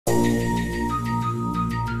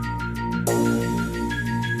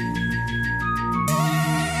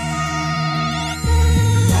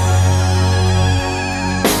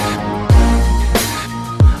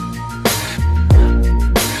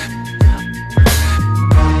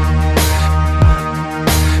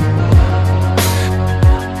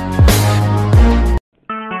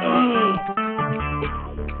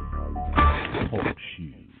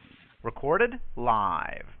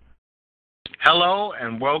live. Hello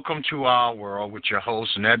and welcome to Our World with your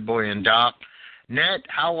hosts, Netboy and Doc. Net,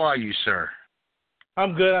 how are you, sir?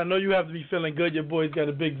 I'm good. I know you have to be feeling good. Your boys got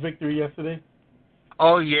a big victory yesterday.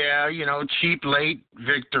 Oh, yeah, cheap, late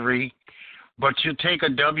victory. But you take a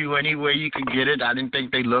W any way you can get it. I didn't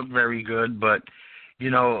think they looked very good, but,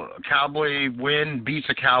 a Cowboy win beats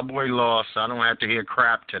a Cowboy loss. I don't have to hear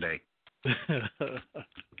crap today.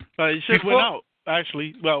 It should win out,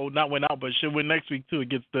 actually. Well, not win out, but it should win next week, too,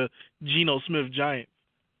 against the Geno Smith Giants.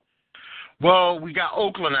 Well, we got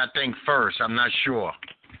Oakland, I think, first. I'm not sure.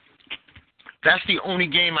 That's the only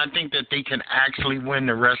game I think that they can actually win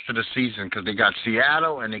the rest of the season because they got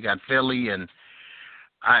Seattle and they got Philly, and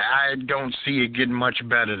I don't see it getting much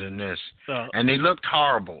better than this. And they looked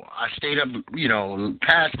horrible. I stayed up,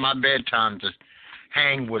 past my bedtime to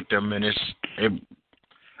hang with them, and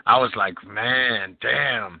I was like, man,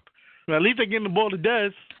 damn. Well, at least they're getting the ball to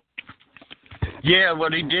Dez. Yeah,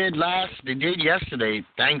 well, they did yesterday,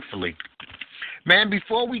 thankfully. Man,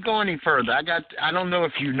 before we go any further, I don't know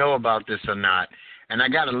if you know about this or not, and I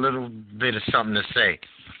got a little bit of something to say.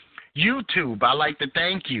 YouTube, I'd like to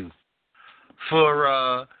thank you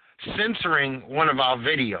for censoring one of our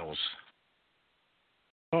videos.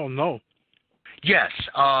 Oh, no. Yes.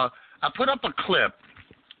 I put up a clip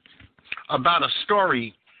about a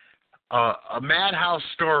story, a madhouse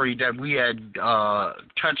story that we had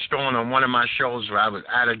touched on one of my shows where I was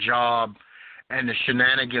at a job and the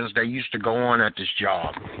shenanigans that used to go on at this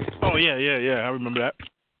job. Oh, yeah. I remember that.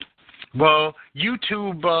 Well,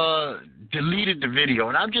 YouTube deleted the video,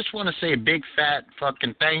 and I just want to say a big fat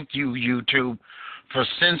fucking thank you, YouTube, for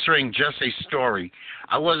censoring just a story.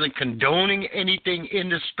 I wasn't condoning anything in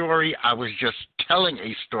the story. I was just telling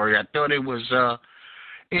a story. I thought it was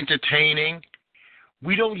entertaining.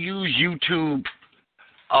 We don't use YouTube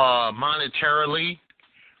monetarily.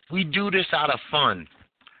 We do this out of fun.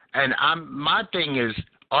 And my thing is,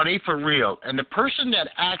 are they for real? And the person that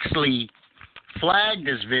actually flagged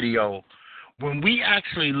this video, when we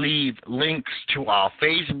actually leave links to our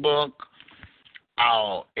Facebook,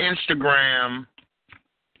 our Instagram,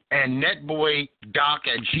 and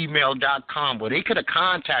netboydoc@gmail.com, where they could have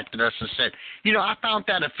contacted us and said, I found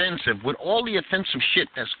that offensive. With all the offensive shit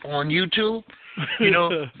that's on YouTube,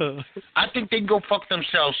 I think they can go fuck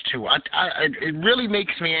themselves too. It really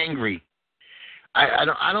makes me angry.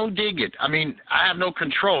 I don't dig it. I mean, I have no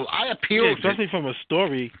control. I appealed, especially from a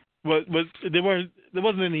story. But there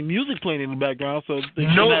wasn't any music playing in the background, so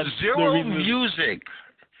zero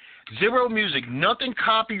music, nothing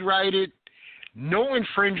copyrighted, no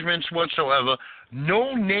infringements whatsoever,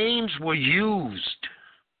 no names were used.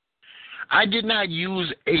 I did not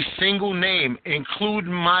use a single name,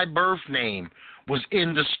 including my birth name, was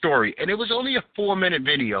in the story, and it was only a 4-minute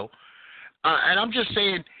video. And I'm just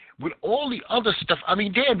saying, with all the other stuff, I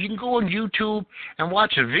mean, damn, you can go on YouTube and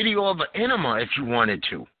watch a video of an enema if you wanted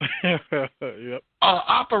to. Yep.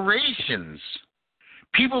 Operations,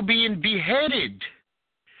 people being beheaded.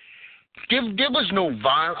 There was no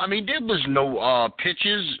violence. I mean, there was no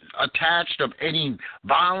pictures attached of any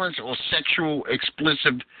violence or sexual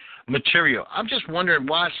explicit material. I'm just wondering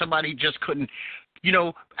why somebody just couldn't,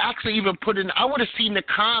 actually even put in. I would have seen the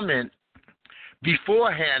comment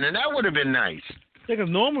beforehand, and that would have been nice. Yeah,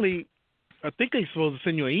 because normally, I think they're supposed to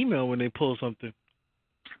send you an email when they pull something.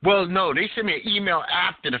 Well, no, they sent me an email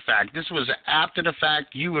after the fact. This was after the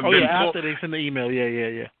fact. After they sent the email.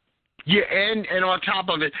 Yeah. Yeah, and on top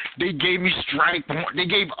of it, they gave me strike one. They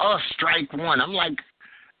gave us strike one. I'm like,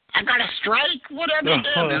 I got a strike? Whatever.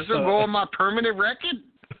 Does it go on my permanent record?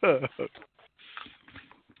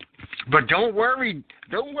 But don't worry,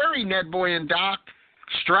 Netboy and Doc.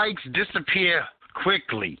 Strikes disappear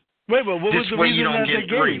quickly. Wait, but what was the reason that they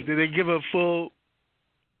gave? Did they give a full?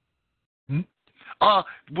 The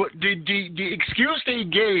excuse they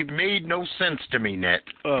gave made no sense to me, Net.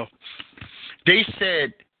 Oh. They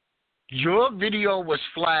said your video was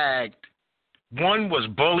flagged. One was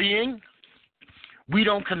bullying. We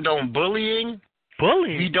don't condone bullying.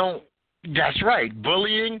 Bullying? We don't. That's right,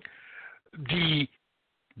 bullying. The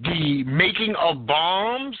making of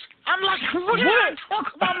bombs. I'm like, what are you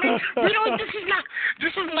talking about? Me?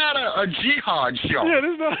 This is not a jihad show. Yeah,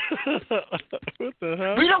 this is not. What the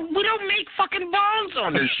hell? We don't make fucking bombs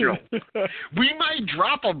on this show. We might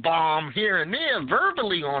drop a bomb here and there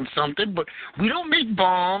verbally on something, but we don't make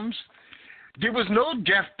bombs. There was no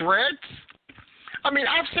death threats. I mean,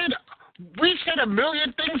 we've said a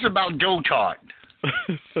million things about Dotard.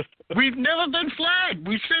 We've never been flagged.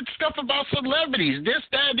 We said stuff about celebrities, this,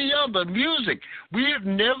 that, the other, music. We have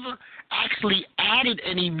never actually added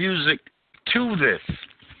any music to this.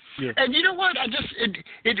 Yeah. And you know what? It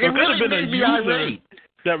could really have been made a me user irate.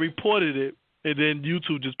 that reported it, and then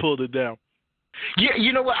YouTube just pulled it down. Yeah,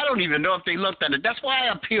 you know what? I don't even know if they looked at it. That's why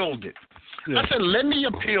I appealed it. Yeah. I said, let me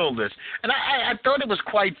appeal this. And I thought it was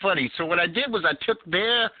quite funny. So what I did was I took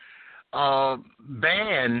their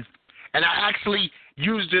ban and I actually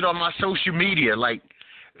used it on my social media, like,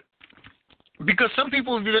 because some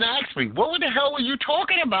people have even asked me, what the hell were you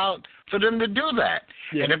talking about for them to do that?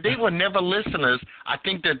 Yeah. And if they were never listeners, I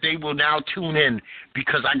think that they will now tune in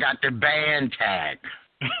because I got the ban tag.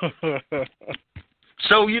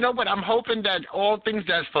 So, you know what? I'm hoping that all things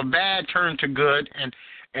that's for bad turn to good and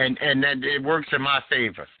that it works in my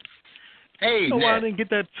favor. Hey, oh, Ned. I didn't get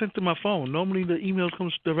that sent to my phone. Normally the email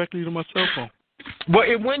comes directly to my cell phone. Well,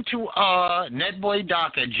 it went to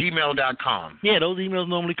netboydoc@gmail.com. Yeah, those emails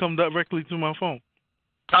normally come directly to my phone.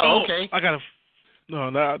 Oh, okay.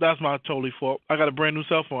 That's my totally fault. I got a brand new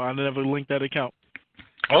cell phone. I never linked that account.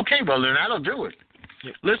 Okay, well, then that'll do it.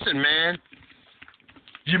 Yep. Listen, man,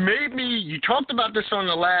 you talked about this on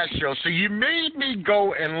the last show, so you made me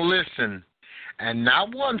go and listen. And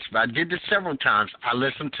not once, but I did this several times. I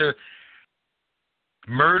listened to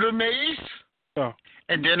Murder Mace,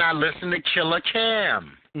 and then I listened to Killer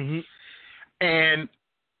Cam. Mm-hmm. And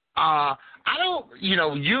I don't,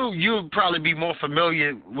 you'll probably be more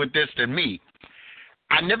familiar with this than me.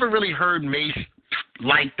 I never really heard Mace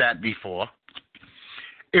like that before.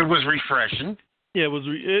 It was refreshing. Yeah, it was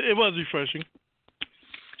refreshing.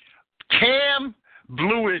 Cam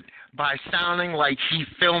blew it by sounding like he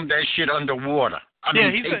filmed that shit underwater.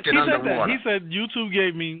 He taped said it underwater. that. He said YouTube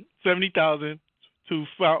gave me $70,000 to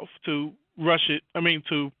rush it.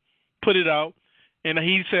 To put it out, and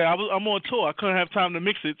he said I'm on tour. I couldn't have time to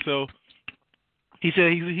mix it, so he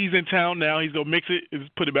said he's in town now. He's gonna mix it and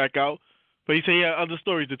put it back out. But he said he had other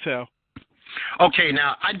stories to tell. Okay,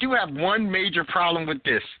 now I do have one major problem with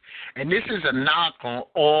this, and this is a knock on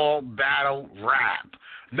all battle rap.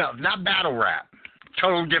 No, not battle rap.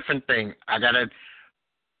 Total different thing.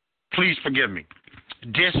 Please forgive me.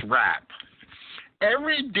 Diss rap.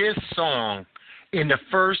 Every diss song in the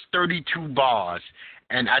first 32 bars,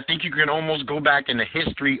 and I think you can almost go back in the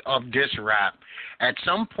history of diss rap, at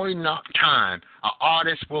some point in time, an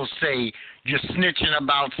artist will say, you're snitching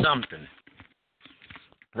about something.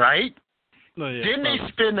 Right? Oh, yeah. Then they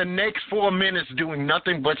spend the next 4 minutes doing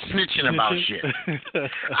nothing but snitching about shit.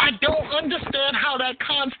 I don't understand how is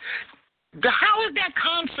that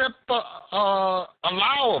concept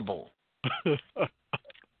allowable?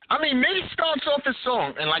 Mace starts off his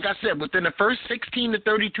song, and like I said, within the first 16 to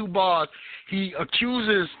 32 bars, he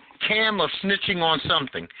accuses Cam of snitching on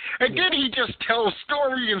something. And then he just tells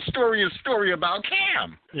story and story and story about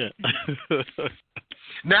Cam. Yeah.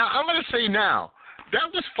 Now, I'm going to say now,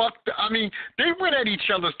 that was fucked up. They went at each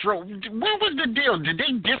other's throat. What was the deal? Did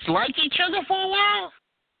they dislike each other for a while?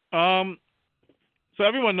 So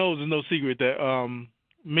everyone knows, it's no secret that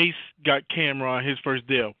Mace got Cam on his first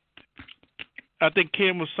deal. I think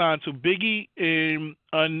Cam was signed to Biggie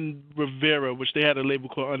and Rivera, which they had a label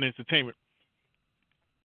called Unentertainment.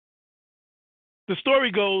 The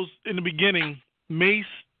story goes, in the beginning, Mace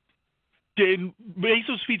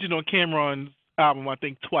was featured on Cameron's album, I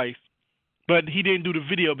think, twice. But he didn't do the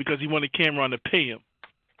video because he wanted Cameron to pay him.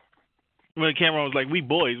 When Cameron was like, we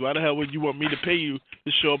boys, why the hell would you want me to pay you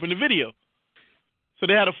to show up in the video? So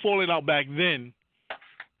they had a falling out back then.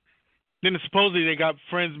 Then supposedly they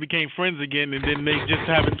became friends again, and then they just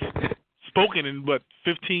haven't spoken in,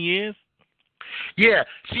 15 years? Yeah.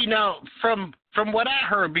 See, now, from what I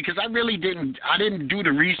heard, because I didn't do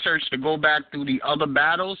the research to go back through the other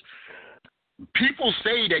battles, people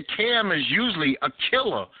say that Cam is usually a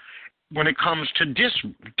killer when it comes to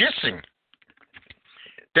dissing.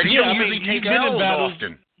 That he don't usually take L's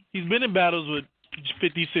often. He's been in battles with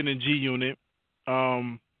 50 Cent and G-Unit.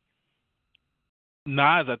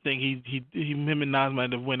 Nas, I think him and Nas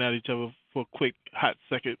might have went at each other for a quick, hot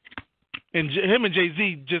second. And him and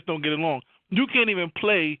Jay-Z just don't get along. You can't even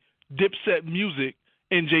play Dipset music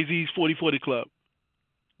in Jay-Z's 40/40 Club.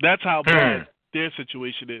 That's how bad their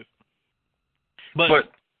situation is.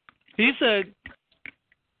 But he said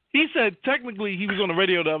technically, he was on the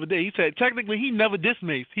radio the other day, he said technically he never dissed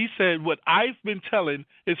Mace. He said what I've been telling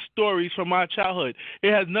is stories from my childhood.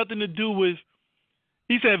 It has nothing to do with,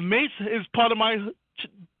 he said Mace is part of my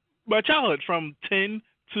childhood from 10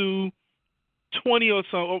 to 20 or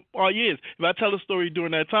so years. If I tell a story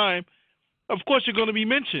during that time, of course you're going to be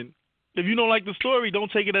mentioned. If you don't like the story,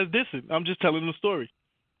 don't take it as dissing. I'm just telling the story.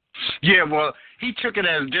 Yeah, well, he took it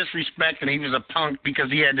as disrespect, and he was a punk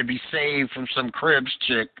because he had to be saved from some Cribs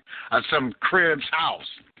chick, some Cribs house.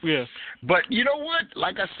 Yeah. But you know what?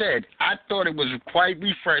 Like I said, I thought it was quite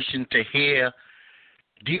refreshing to hear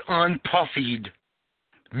the unpuffied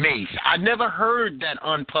Mace. I never heard that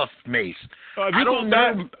unpuffed Mace. If you go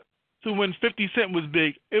back to when 50 Cent was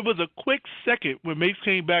big, it was a quick second when Mace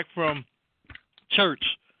came back from church,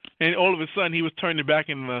 and all of a sudden he was turning back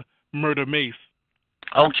into Murder Mace.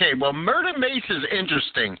 Okay, well, Murder Mace is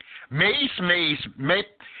interesting. Mason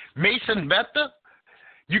Bethel,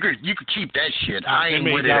 you could keep that shit. I ain't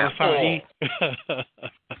with it at all.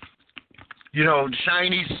 You know,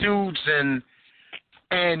 shiny suits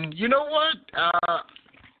and you know what?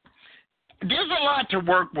 There's a lot to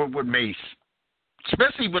work with Mace,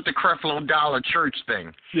 especially with the Creflo Dollar Church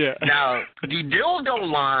thing. Yeah. Now, the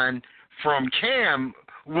dildo line from Cam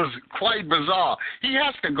was quite bizarre. He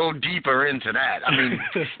has to go deeper into that. I mean,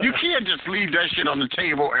 you can't just leave that shit on the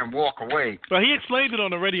table and walk away. Well, he explained it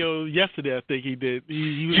on the radio yesterday, I think he did.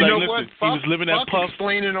 He was you like, know listen, what? he was living that puff.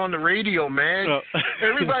 Explain it on the radio, man.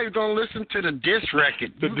 Everybody's going to listen to the diss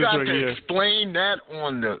record. You got to explain that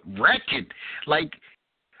on the record. Like,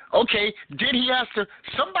 okay, did he have to?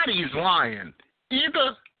 Somebody's lying.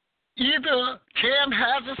 Either Cam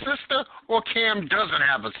has a sister or Cam doesn't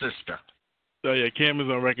have a sister. Oh, yeah, Cam is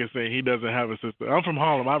on record saying he doesn't have a sister. I'm from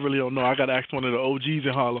Harlem. I really don't know. I got to ask one of the OGs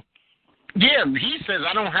in Harlem. Yeah, he says,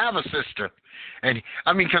 I don't have a sister. And,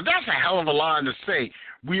 I mean, because that's a hell of a line to say.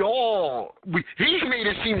 He made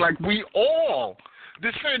it seem like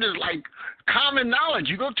this shit is like common knowledge.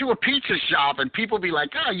 You go to a pizza shop and people be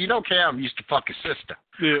like, oh, you know Cam used to fuck his sister.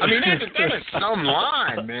 Yeah. I mean, that is some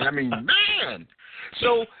line, man. I mean, man.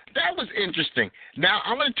 So that was interesting. Now,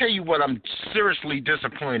 I'm going to tell you what I'm seriously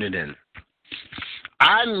disappointed in.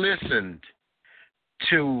 I listened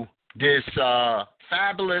to this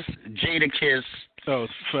Fabulous Jadakiss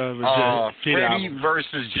Freddie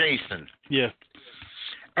versus Jason. Yeah.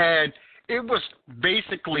 And it was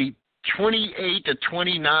basically 28 to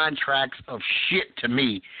 29 tracks of shit to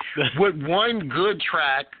me, with one good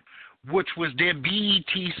track, which was their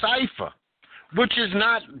BET Cypher, which is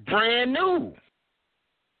not brand new.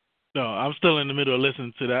 No, I'm still in the middle of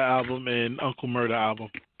listening to that album and Uncle Murder album.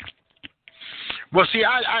 Well, see,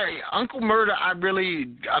 Uncle Murder, I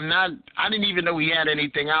didn't even know he had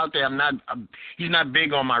anything out there. He's not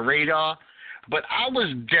big on my radar, but I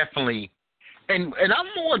was definitely, and I'm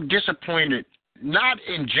more disappointed, not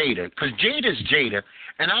in Jada, because Jada's Jada,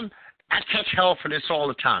 and I catch hell for this all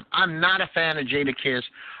the time. I'm not a fan of Jadakiss.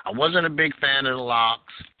 I wasn't a big fan of the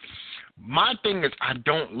Locks. My thing is, I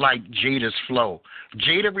don't like Jada's flow.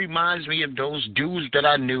 Jada reminds me of those dudes that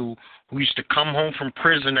I knew who used to come home from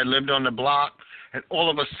prison that lived on the block, and all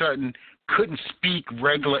of a sudden couldn't speak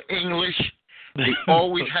regular English. They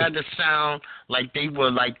always had to sound like they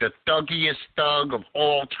were like the thuggiest thug of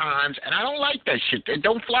all times, and I don't like that shit. It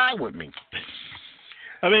don't fly with me.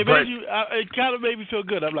 I mean, it kind of made me feel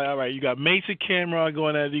good. I'm like, all right, you got Mason Cameron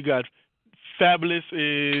going at it. You got Fabulous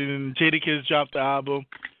and Jadakiss dropped the album.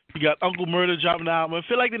 You got Uncle Murder dropping the album. I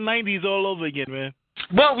feel like the 90s all over again, man.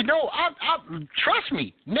 Well, no, I trust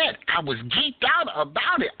me, Ned, I was geeked out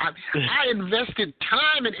about it. I invested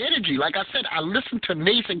time and energy. Like I said, I listened to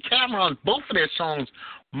Mason Cameron, both of their songs,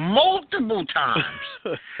 multiple times,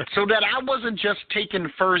 so that I wasn't just taking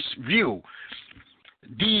first view.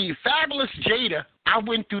 The Fabulous Jada, I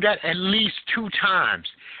went through that at least 2 times.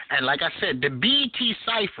 And like I said, the BET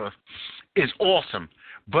Cypher is awesome.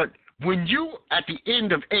 But when you, at the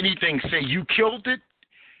end of anything, say you killed it,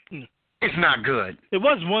 it's not good. It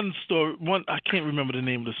was one story. I can't remember the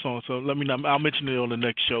name of the song, so I'll mention it on the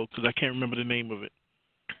next show because I can't remember the name of it.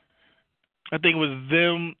 I think it was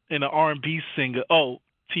them and an R&B singer. Oh,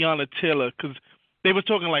 Tiana Taylor, because they were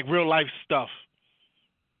talking like real life stuff.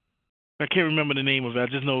 I can't remember the name of it. I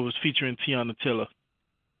just know it was featuring Tiana Taylor.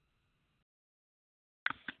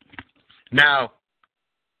 Now,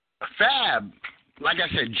 Fab, like I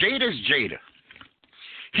said, Jada's Jada.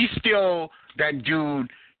 He's still that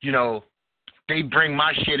dude, you know, they bring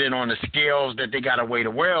my shit in on the scales that they got to weigh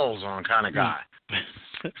the whales on kind of guy.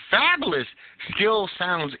 Fabulous still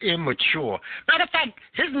sounds immature. Matter of fact,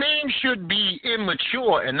 his name should be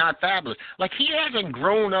Immature and not Fabulous. Like, he hasn't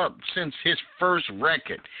grown up since his first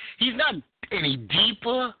record. He's not any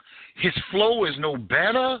deeper. His flow is no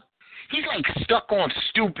better. He's like stuck on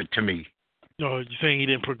stupid to me. Oh, you saying he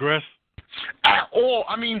didn't progress? At all.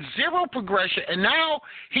 I mean, zero progression. And now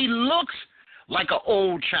he looks like an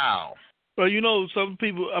old child. Well, you know, some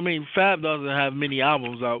people, I mean, Fab doesn't have many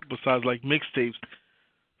albums out besides like mixtapes.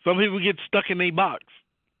 Some people get stuck in their box.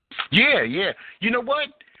 Yeah. You know what?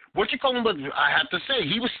 What you call him? I have to say,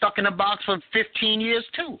 he was stuck in a box for 15 years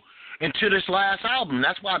too. into this last album.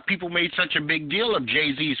 That's why people made such a big deal of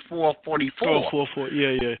Jay-Z's 444. Oh, 444,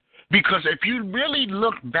 yeah. Because if you really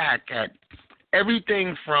look back at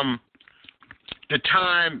everything from the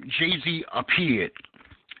time Jay-Z appeared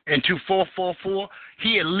into 444,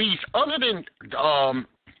 he at least, other than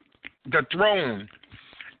The Throne,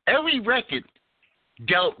 every record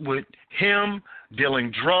dealt with him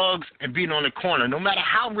dealing drugs and being on the corner. No matter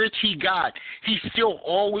how rich he got, he still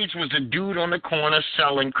always was the dude on the corner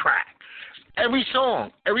selling crack. Every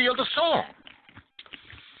song, every other song.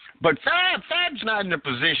 But Fab's not in a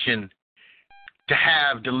position to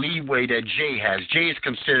have the leeway that Jay has. Jay is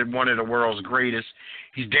considered one of the world's greatest.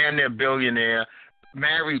 He's damn near billionaire,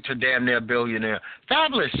 married to damn near billionaire.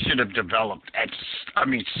 Fabulous should have developed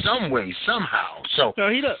some way, somehow. So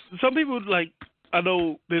no, some people like. I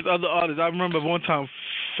know there's other artists. I remember one time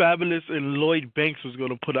Fabulous and Lloyd Banks was going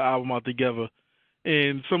to put an album out together,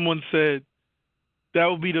 and someone said that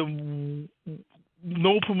would be the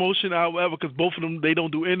no promotion album ever because both of them, they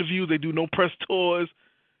don't do interviews, they do no press tours.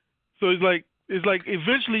 So it's like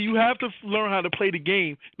eventually you have to learn how to play the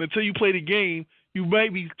game. And until you play the game, you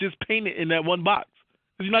might be just painted in that one box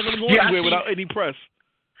because you're not going to go anywhere without any press.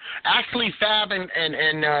 Actually, Fab and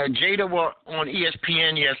Jada were on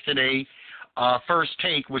ESPN yesterday. First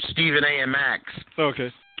Take with Stephen A. and Max.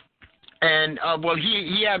 Okay. And,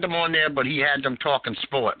 he had them on there, but he had them talking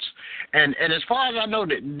sports. And as far as I know,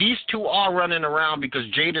 that these two are running around because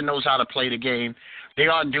Jada knows how to play the game. They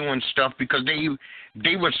are doing stuff because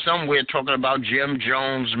they were somewhere talking about Jim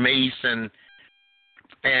Jones, Mace, and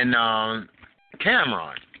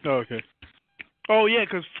Cameron. Okay. Oh, yeah,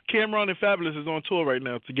 because Cameron and Fabulous is on tour right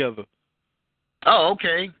now together. Oh,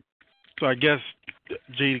 okay. So I guess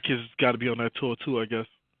Jadakiss got to be on that tour too, I guess.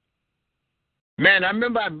 Man, I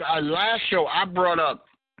remember last show I brought up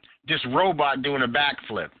this robot doing a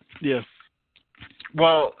backflip. Yeah.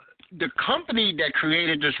 Well, the company that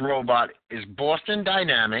created this robot is Boston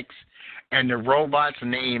Dynamics, and the robot's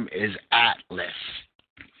name is Atlas.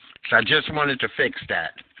 So I just wanted to fix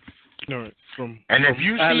that. All right. Have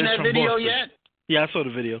you seen that video yet? Yeah, I saw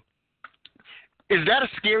the video. Is that a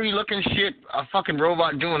scary looking shit? A fucking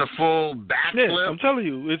robot doing a full backflip? Yeah, I'm telling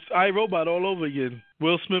you, it's iRobot all over again.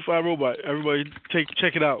 Will Smith iRobot. Everybody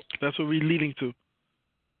check it out. That's what we're leading to.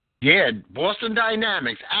 Yeah, Boston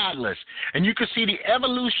Dynamics, Atlas. And you can see the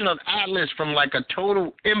evolution of Atlas from like a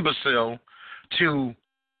total imbecile to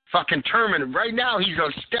fucking Terminator. Right now, he's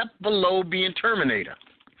a step below being Terminator.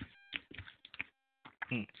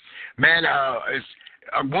 Man,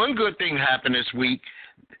 one good thing happened this week.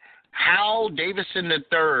 Hal Davison III,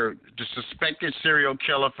 the suspected serial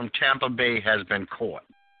killer from Tampa Bay, has been caught.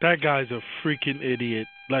 That guy's a freaking idiot.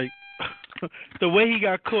 Like, the way he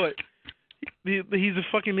got caught, he's a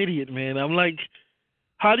fucking idiot, man. I'm like,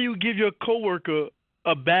 how do you give your coworker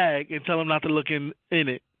a bag and tell him not to look in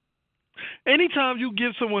it? Anytime you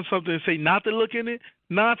give someone something and say not to look in it,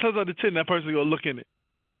 9 times out of 10, that person's going to look in it.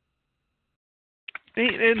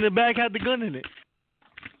 And the bag had the gun in it.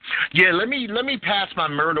 Yeah, let me pass my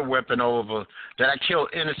murder weapon over that I killed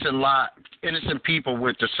innocent people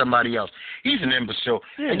with to somebody else. He's an imbecile.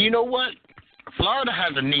 Yeah. And you know what? Florida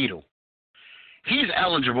has a needle. He's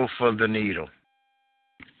eligible for the needle.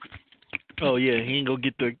 Oh, yeah, he ain't going to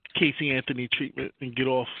get the Casey Anthony treatment and get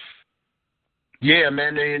off. Yeah,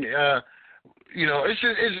 man. And, it's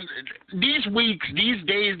these weeks, these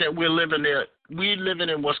days that we're living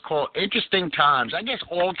in what's called interesting times. I guess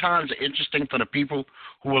all times are interesting for the people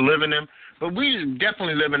who are living them, but we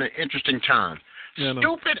definitely live in an interesting time. Yeah,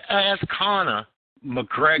 Stupid-ass Conor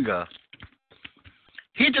McGregor,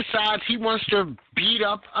 he decides he wants to beat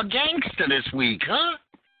up a gangster this week, huh?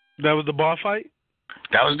 That was the bar fight?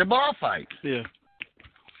 That was the bar fight. Yeah.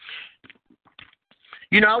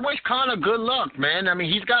 I wish Conor good luck, man. I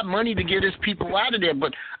mean, he's got money to get his people out of there,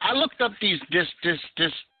 but I looked up this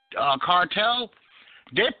cartel.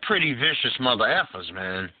 They're pretty vicious mother effers,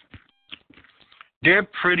 man. They're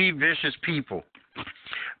pretty vicious people.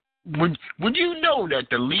 Would you know that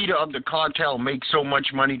the leader of the cartel makes so much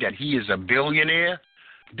money that he is a billionaire?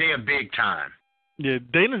 They're big time. Yeah,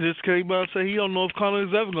 Dana just came out and said he don't know if Conor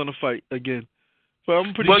is ever going to fight again. But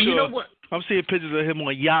I'm pretty sure. You know what? I'm seeing pictures of him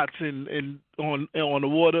on yachts and on the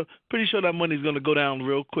water. Pretty sure that money's going to go down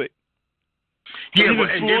real quick. Yeah, even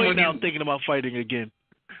Floyd now thinking about fighting again.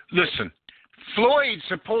 Listen, Floyd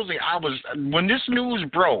supposedly when this news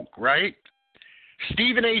broke, right?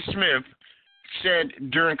 Stephen A. Smith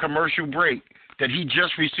said during commercial break that he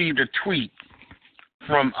just received a tweet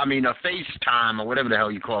a FaceTime or whatever the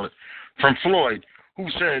hell you call it, from Floyd, who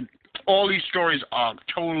said all these stories are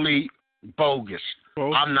totally bogus.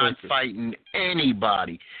 I'm not fighting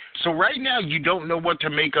anybody. So right now you don't know what to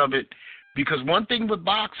make of it because one thing with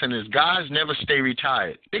boxing is guys never stay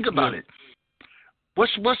retired. Think about it.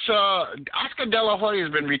 What's Oscar De La Hoya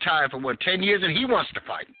has been retired for 10 years and he wants to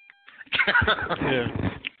fight. Yeah.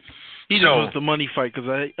 He just wants the money fight because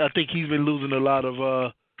I think he's been losing a lot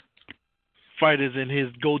of fighters in his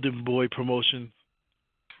Golden Boy promotion.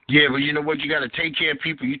 Yeah, well, you know what? You got to take care of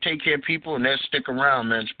people. You take care of people, and they'll stick around,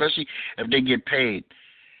 man, especially if they get paid.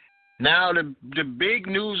 Now, the big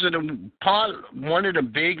news of one of the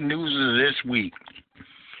big news of this week,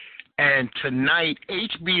 and tonight,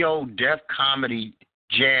 HBO Def Comedy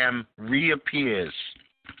Jam reappears.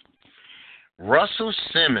 Russell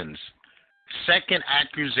Simmons' second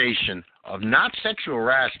accusation of not sexual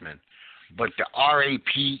harassment, but the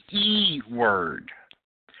RAPE word.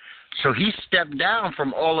 So he stepped down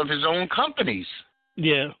from all of his own companies.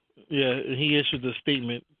 Yeah, he issued a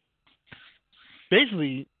statement.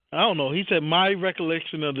 Basically, I don't know, he said, my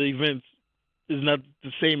recollection of the events is not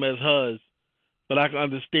the same as hers, but I can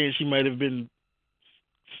understand she might have been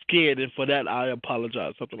scared, and for that, I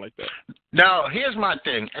apologize, something like that. Now, here's my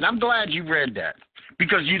thing, and I'm glad you read that,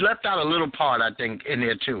 because you left out a little part, I think, in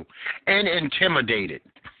there, too, and intimidated.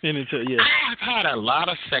 Yeah. I've had a lot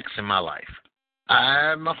of sex in my life.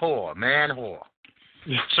 I'm a whore, man whore.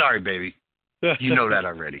 Sorry, baby. You know that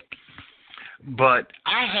already. But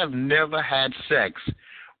I have never had sex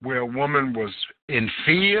where a woman was in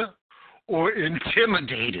fear or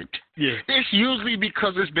intimidated. Yeah. It's usually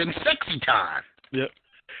because it's been sexy time. Yeah.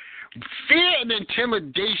 Fear and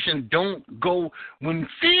intimidation don't go. When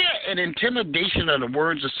fear and intimidation are the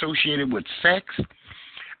words associated with sex,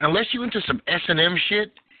 unless you're into some S&M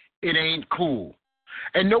shit, it ain't cool.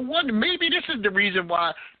 And no wonder, maybe this is the reason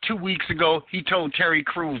why 2 weeks ago he told Terry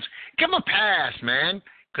Crews, give him a pass, man.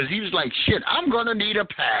 Because he was like, shit, I'm going to need a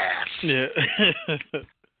pass. Yeah.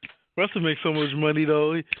 Russell makes so much money,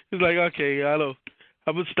 though. He's like, okay, I'm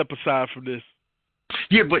going to step aside from this.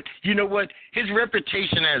 Yeah, but you know what? His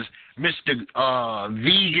reputation as Mr.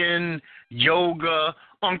 Vegan, yoga,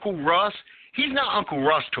 Uncle Russ, he's not Uncle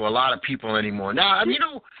Russ to a lot of people anymore. Now, you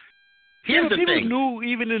know, here's the thing. People knew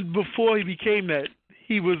even before he became that,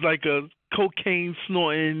 he was like a cocaine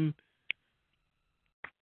snorting,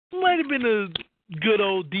 might have been a good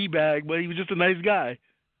old D-bag, but he was just a nice guy.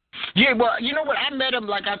 Yeah, well, you know what? I met him,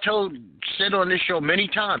 like I said on this show many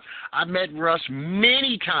times. I met Russ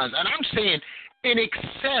many times, and I'm saying in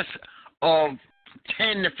excess of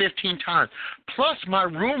 10 to 15 times. Plus, my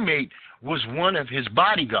roommate was one of his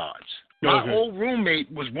bodyguards. My old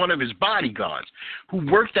roommate was one of his bodyguards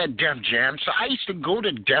who worked at Def Jam, so I used to go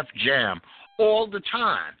to Def Jam all the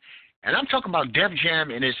time. And I'm talking about Def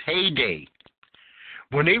Jam in its heyday,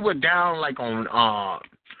 when they were down like on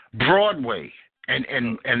Broadway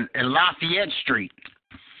and Lafayette Street.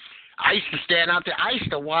 I used to stand out there. I used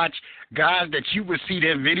to watch guys that you would see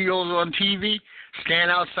their videos on TV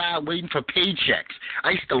stand outside waiting for paychecks.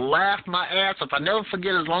 I used to laugh my ass off. I never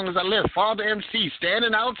forget as long as I live. Father MC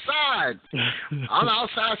standing outside. I'm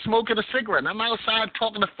outside smoking a cigarette, and I'm outside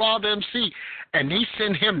talking to Father MC, and they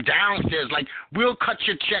send him downstairs like, we'll cut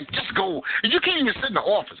your check. Just go. You can't even sit in the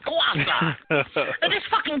office. Go outside. And this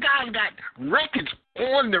fucking guy's got records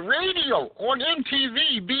on the radio, on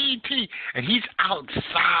MTV, BET, and he's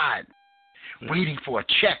outside waiting for a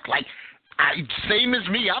check. Like, same as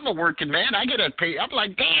me. I'm a working man. I get a pay. I'm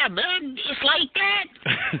like, damn, man, it's like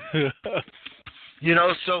that. You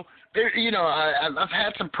know, so, you know, I've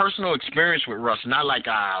had some personal experience with Russ. Not like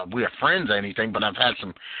we're friends or anything, but I've had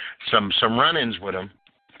some run-ins with him.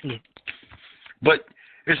 But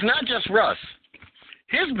it's not just Russ.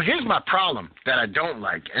 Here's my problem that I don't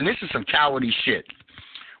like, and this is some cowardly shit.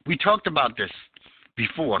 We talked about this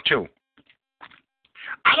before, too.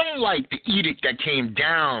 I don't like the edict that came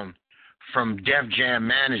down from Def Jam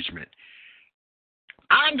management.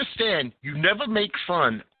 I understand you never make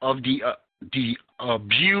fun of the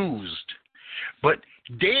abused, but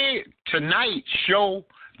they tonight show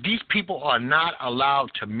these people are not allowed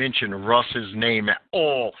to mention Russ's name at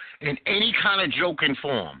all in any kind of joking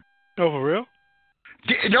form. Oh, for real?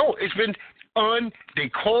 No, it's been they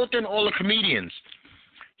called in all the comedians.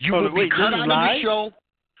 You will be cut out of the show.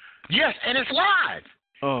 Yes, and it's live.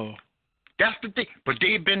 Oh. That's the thing. But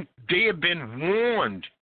they have been warned.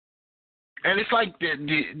 And it's like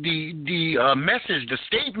the message, the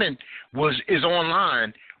statement is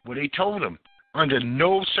online where they told them, under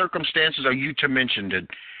no circumstances are you to mention that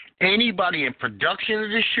anybody in production of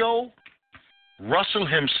this show, Russell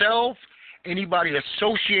himself, anybody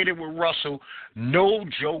associated with Russell, no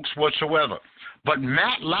jokes whatsoever. But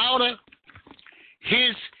Matt Lauder,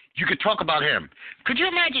 you could talk about him. Could you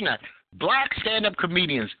imagine that? black stand-up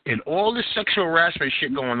comedians and all this sexual harassment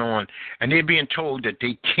shit going on, and they're being told that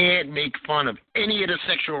they can't make fun of any of the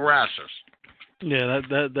sexual harassers. Yeah,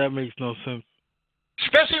 that makes no sense.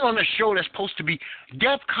 Especially on a show that's supposed to be...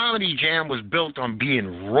 Def Comedy Jam was built on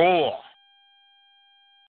being raw.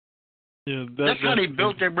 Yeah, that's how they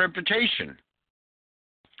built their reputation.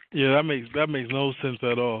 Yeah, that makes no sense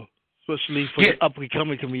at all, especially for the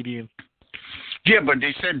up-and-coming comedian. Yeah, but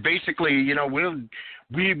they said basically, you know,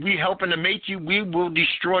 we helping to make you, we will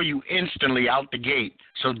destroy you instantly out the gate.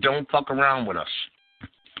 So don't fuck around with us.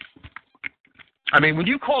 I mean, when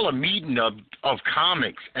you call a meeting of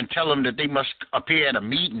comics and tell them that they must appear at a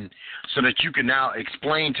meeting so that you can now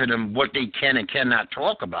explain to them what they can and cannot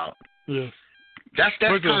talk about. Yeah. That's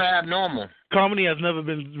kind of abnormal. Comedy has never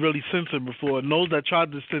been really censored before. And those that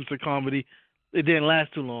tried to censor comedy, it didn't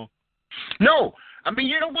last too long. No. I mean,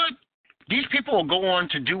 you know what? These people will go on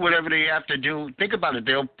to do whatever they have to do. Think about it.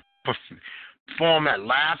 They'll perform at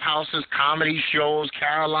laugh houses, comedy shows,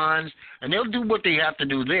 Carolines, and they'll do what they have to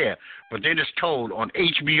do there. But they're just told on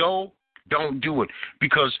HBO, don't do it.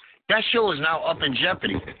 Because that show is now up in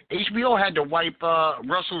jeopardy. HBO had to wipe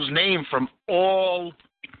Russell's name from all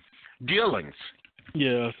dealings.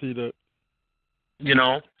 Yeah, I see that. You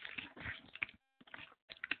know?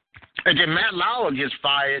 And then Matt Lauer gets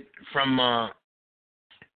fired from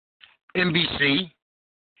NBC.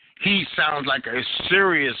 He sounds like a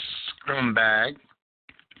serious scumbag.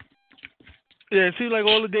 Yeah, it seems like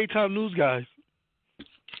all the daytime news guys.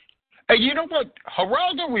 Hey, you know what?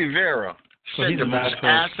 Geraldo Rivera said the most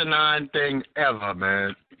asinine thing ever,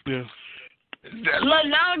 man. Yeah.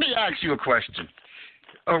 Let me ask you a question.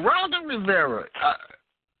 Geraldo Rivera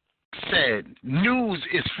said news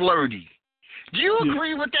is flirty. Do you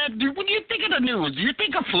agree with that? What do you think of the news? Do you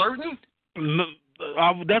think of flirting? No,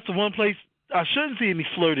 that's the one place I shouldn't see any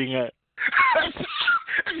flirting at.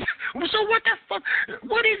 So what the fuck?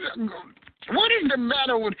 What is the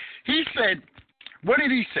matter with? He said, what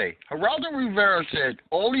did he say? Geraldo Rivera said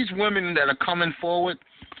all these women that are coming forward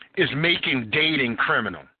is making dating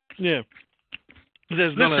criminal. Yeah.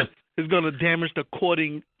 It's gonna damage the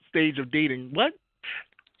courting stage of dating. What?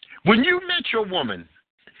 When you met your woman,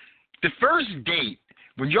 the first date,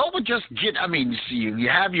 when y'all would just get, I mean, you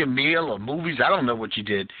have your meal or movies, I don't know what you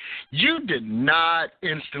did. You did not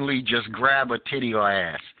instantly just grab a titty or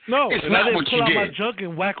ass. No, it's and not I didn't what pull you out did. my junk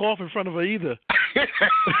and whack off in front of her either.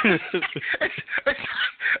 Okay,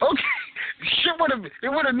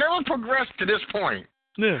 it would have never progressed to this point.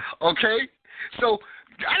 Yeah. Okay, so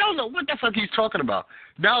I don't know what the fuck he's talking about.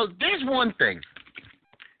 Now, there's one thing.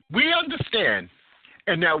 We understand,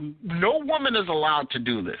 and now no woman is allowed to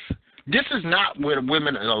do this. This is not what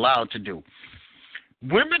women are allowed to do.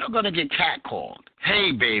 Women are going to get catcalled.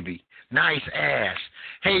 Hey, baby, nice ass.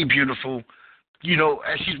 Hey, beautiful. You know,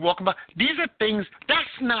 as she's walking by. These are things,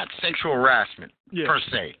 that's not sexual harassment, per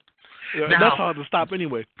se. Yeah, now, that's hard to stop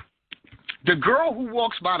anyway. The girl who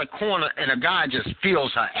walks by the corner and a guy just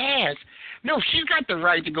feels her ass, no, she's got the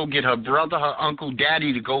right to go get her brother, her uncle,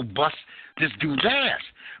 daddy to go bust this dude's ass.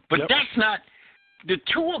 But that's not, the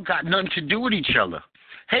two have got nothing to do with each other.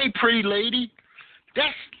 Hey, pretty lady,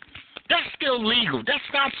 that's still legal. That's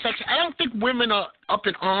not sex. I don't think women are up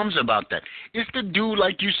in arms about that. It's the dude,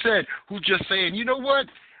 like you said, who's just saying, you know what?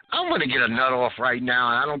 I'm going to get a nut off right now,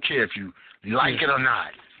 and I don't care if you like it or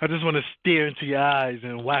not. I just want to stare into your eyes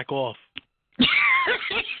and whack off.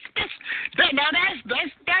 Now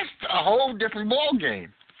that's a whole different ball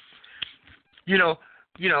game. You know,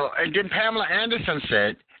 and then Pamela Anderson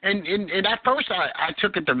said, and at first I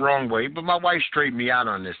took it the wrong way, but my wife straightened me out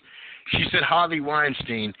on this. She said Harvey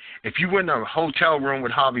Weinstein, if you were in a hotel room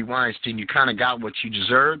with Harvey Weinstein, you kind of got what you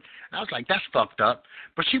deserved. And I was like, that's fucked up.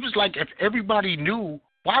 But she was like, if everybody knew,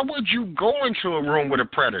 why would you go into a room with a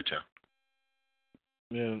predator?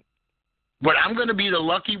 Yeah. But I'm going to be the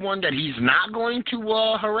lucky one that he's not going to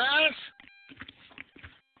harass?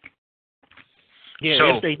 Yeah,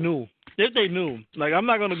 so, if they knew. If they knew. Like, I'm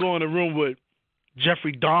not going to go in a room with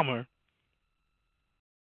Jeffrey Dahmer.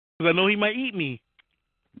 Because I know he might eat me.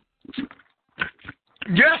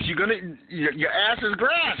 Yes, your ass is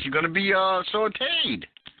grass. You're going to be sauteed.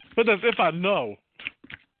 But that's if I know.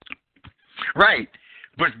 Right.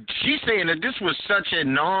 But she's saying that this was such a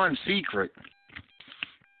non-secret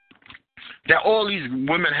that all these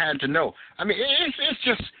women had to know. I mean,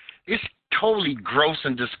 it's totally gross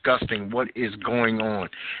and disgusting what is going on.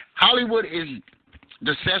 Hollywood is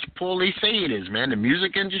the cesspool they say it is, man. The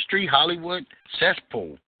music industry, Hollywood,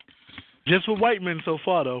 cesspool. Just for white men so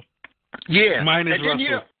far, though. Yeah. Minus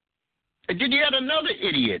Russell. And then you had another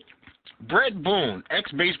idiot, Brett Boone,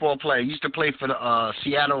 ex-baseball player, used to play for the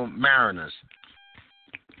Seattle Mariners.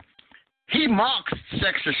 he mocks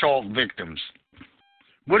sex assault victims.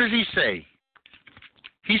 What does he say?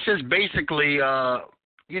 He says basically,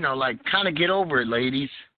 like, kind of get over it, ladies.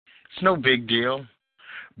 It's no big deal.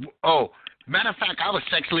 Oh, matter of fact, I was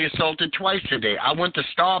sexually assaulted twice today. I went to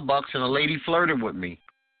Starbucks and a lady flirted with me.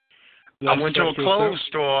 I went to a clothes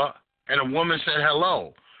store and a woman said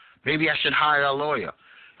hello. Maybe I should hire a lawyer.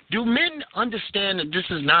 Do men understand that this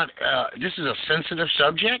is not this is a sensitive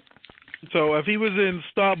subject? So if he was in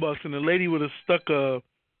Starbucks and the lady would have stuck a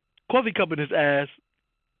coffee cup in his ass,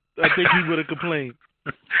 I think he would have complained.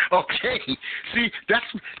 Okay. See, this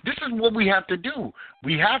is what we have to do.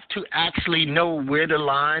 We have to actually know where the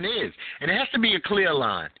line is. And it has to be a clear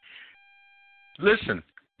line. Listen,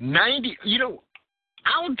 I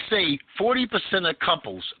would say 40% of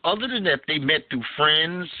couples, other than that they met through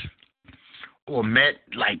friends or met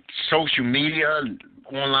like social media,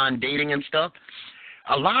 online dating and stuff,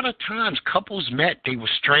 a lot of times couples met, they were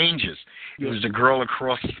strangers. It was the girl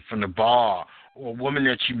across from the bar or a woman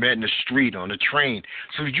that you met in the street, on the train.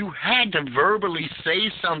 So you had to verbally say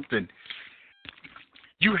something.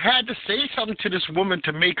 You had to say something to this woman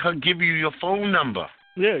to make her give you your phone number.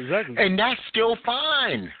 Yeah, exactly. And that's still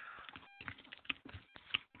fine.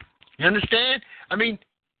 You understand? I mean,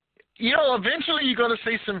 eventually you're going to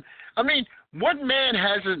say some, what man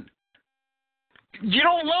hasn't, you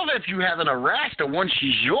don't love it if you haven't harassed her once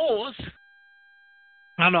she's yours.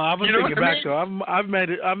 I know. I was thinking back though. I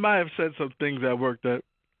might have said some things at work that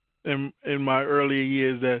in my earlier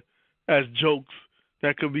years that as jokes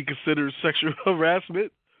that could be considered sexual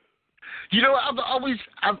harassment.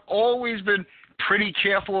 I've always been pretty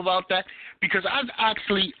careful about that because I've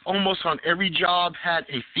actually almost on every job had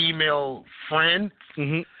a female friend,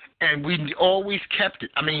 and we always kept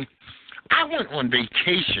it. I mean, I went on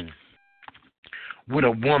vacation with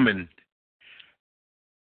a woman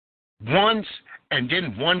once, and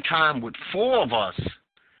then one time with four of us,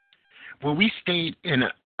 where we stayed in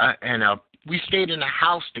a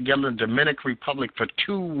house together in the Dominican Republic for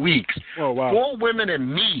 2 weeks. Oh, wow. 4 women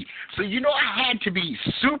and me. So I had to be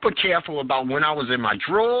super careful about when I was in my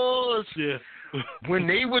drawers. Yeah. When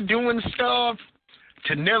they were doing stuff,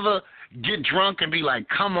 to never get drunk and be like,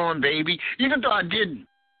 "Come on, baby." Even though I did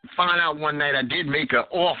find out one night I did make an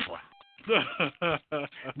offer.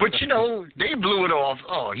 But they blew it off.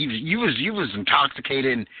 Oh, you was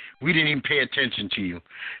intoxicated and we didn't even pay attention to you.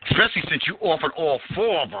 Especially since you offered all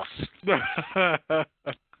 4 of us.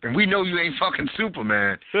 And we know you ain't fucking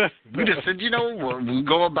Superman. We just said, we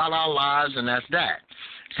go about our lives and that's that.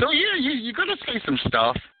 So yeah, you're gonna say some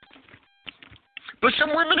stuff. But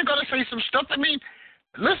some women are gonna say some stuff. I mean,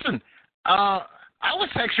 listen, I was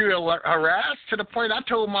sexually harassed to the point I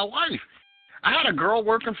told my wife. I had a girl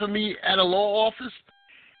working for me at a law office.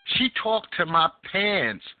 She talked to my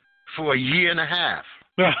pants for a year and a half.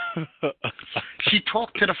 She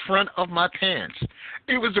talked to the front of my pants.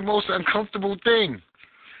 It was the most uncomfortable thing.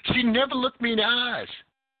 She never looked me in the eyes.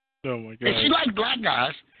 Oh, my God. And she liked black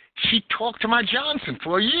guys. She talked to my Johnson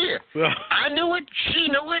for a year. I knew it. She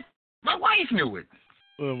knew it. My wife knew it.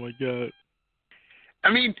 Oh, my God.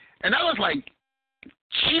 I mean, and I was like,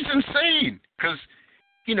 she's insane because,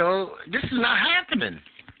 this is not happening.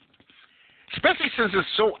 Especially since it's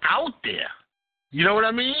so out there. You know what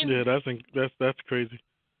I mean? Yeah, that's crazy.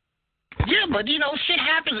 Yeah, but, shit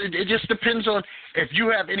happens. It just depends on if you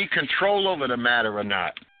have any control over the matter or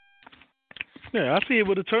not. Yeah, I see it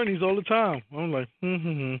with attorneys all the time. I'm like,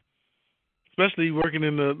 especially working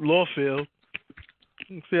in the law field.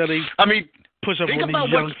 See how they push up on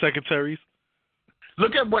these young secretaries.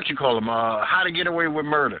 Look at what you call them, How to Get Away with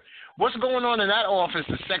Murder. What's going on in that office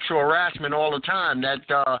is sexual harassment all the time. That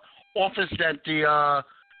office that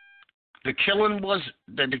the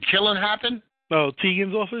killing happened. Oh,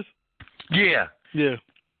 Tegan's office? Yeah. Yeah.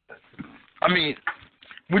 I mean,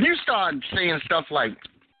 when you start saying stuff like,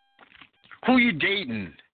 who you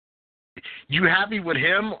dating? You happy with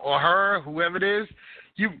him or her, whoever it is?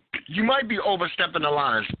 You might be overstepping the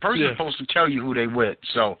lines. The person's supposed to tell you who they with.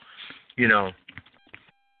 So, we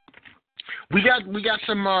got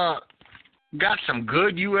some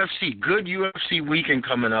good UFC weekend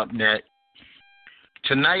coming up, Net.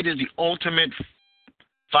 Tonight is the Ultimate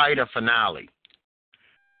Fighter finale,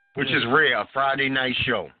 which is rare, a Friday night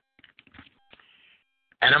show.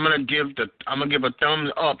 And I'm gonna give a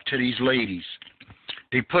thumbs up to these ladies.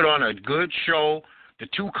 They put on a good show. The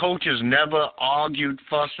 2 coaches never argued,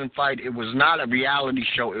 fussed, and fight. It was not a reality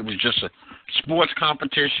show. It was just a sports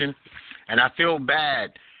competition. And I feel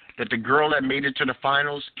bad that the girl that made it to the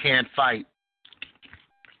finals can't fight.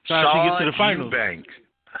 How'd she get to the finals?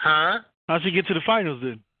 Huh? How'd she get to the finals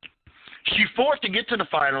then? She fought to get to the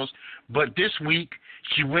finals, but this week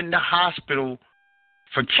She went in the hospital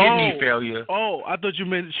for kidney failure. Oh, I thought you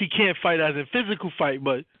meant she can't fight as a physical fight,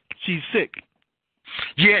 but she's sick.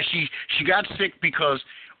 Yeah, she got sick because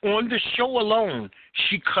on the show alone,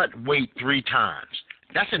 she cut weight 3 times.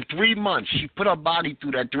 That's in 3 months. She put her body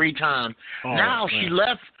through that 3 times. Now she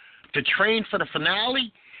left to train for the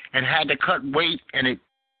finale and had to cut weight, and it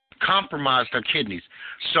compromised her kidneys.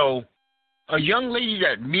 So a young lady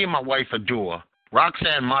that me and my wife adore,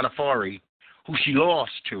 Roxanne Modafferi, who she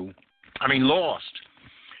lost,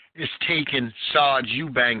 is taking Sarge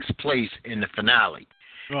Eubanks' place in the finale.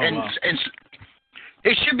 And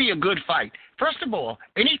it should be a good fight. First of all,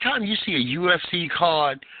 anytime you see a UFC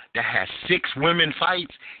card that has 6 women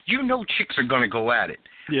fights, you know chicks are going to go at it.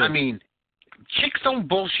 Yeah. I mean, chicks don't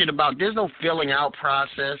bullshit about, there's no filling out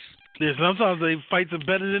process. Yeah, sometimes they fights are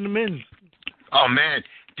better than the men. Oh, man,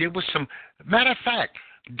 there was some, matter of fact,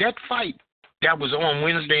 that fight that was on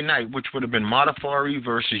Wednesday night, which would have been Modafferi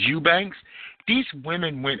versus Eubanks, these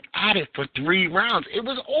women went at it for 3 rounds. It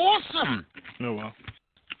was awesome. Oh, wow.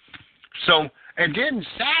 So, and then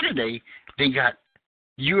Saturday, they got,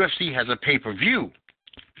 UFC has a pay-per-view.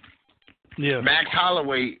 Yeah. Max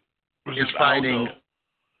Holloway is fighting,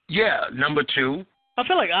 Aldo. number 2. I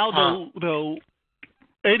feel like Aldo, though,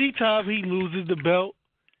 anytime he loses the belt,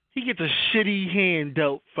 he gets a shitty hand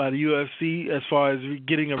dealt by the UFC as far as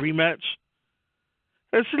getting a rematch.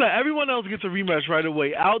 It's like everyone else gets a rematch right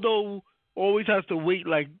away. Aldo always has to wait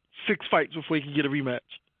like 6 fights before he can get a rematch.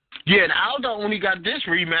 Yeah, and Aldo only got this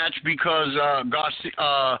rematch because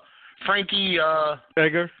Frankie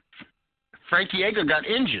Edgar got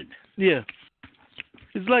injured. Yeah,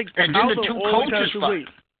 it's like and then Aldo the 2 always coaches has to fight. wait.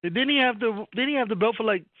 And didn't he have the belt for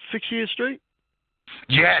like 6 years straight?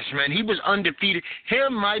 Yes, man, he was undefeated.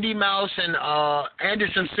 Him, Mighty Mouse, and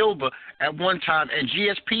Anderson Silva at one time, and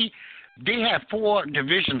GSP, they had 4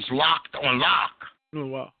 divisions locked on lock. Oh,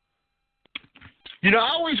 wow. You know, I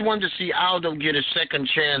always wanted to see Aldo get a second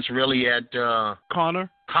chance, really, at Conor.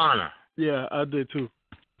 Yeah, I did too.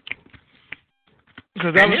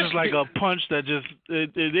 Because that was just like a punch that just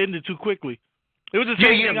it ended too quickly. It was the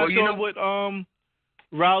same thing I saw with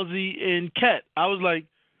Rousey and Kat. I was like,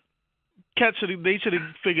 they should have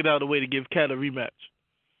figured out a way to give Kat a rematch.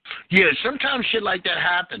 Yeah, sometimes shit like that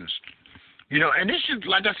happens. You know, and this should,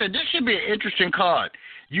 like I said, this should be an interesting card.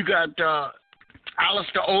 You got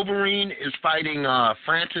Alistair Overeem is fighting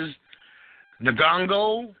Francis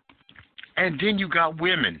Ngannou, and then you got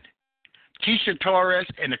women. Tisha Torres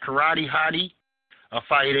and the Karate Hottie are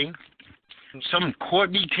fighting. Some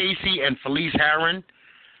Courtney Casey and Felice Herron,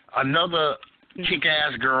 another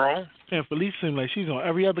kick-ass girl. Yeah, Felice seems like she's on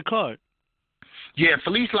every other card. Yeah,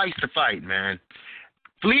 Felice likes to fight, man.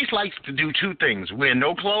 Felice likes to do 2 things: wear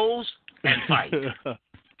no clothes and fight.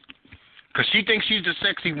 Because she thinks she's the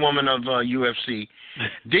sexy woman of UFC.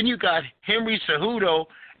 Then you got Henry Cejudo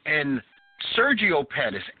and Sergio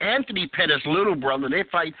Pettis, Anthony Pettis' little brother. They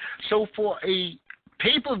fight. So for a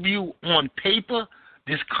pay-per-view on paper,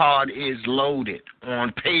 this card is loaded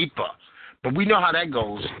on paper. But we know how that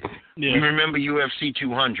goes. Yeah. We remember UFC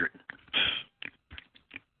 200.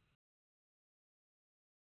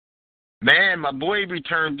 Man, my boy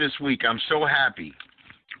returned this week. I'm so happy.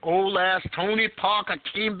 Old ass Tony Parker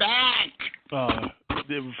came back. By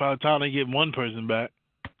the time they get one person back.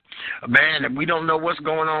 Man, we don't know what's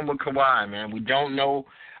going on with Kawhi, man. We don't know.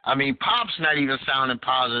 I mean, Pop's not even sounding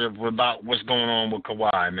positive about what's going on with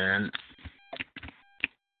Kawhi, man.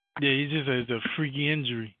 Yeah, he just has a freaky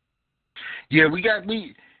injury. Yeah,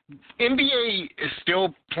 NBA is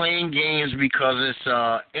still playing games because it's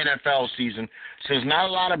NFL season, so there's not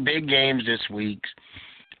a lot of big games this week.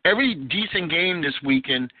 Every decent game this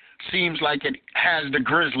weekend seems like it has the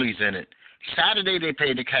Grizzlies in it. Saturday they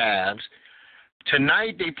play the Cavs.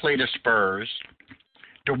 Tonight they play the Spurs.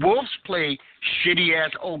 The Wolves play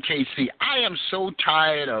shitty-ass OKC. I am so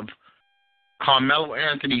tired of Carmelo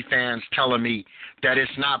Anthony fans telling me that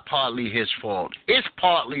it's not partly his fault. It's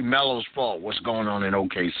partly Melo's fault what's going on in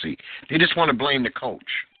OKC. They just want to blame the coach.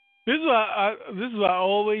 This is what I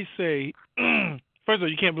always say. First of all,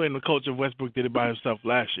 you can't blame the coach if Westbrook did it by himself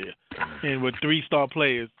last year. And with 3-star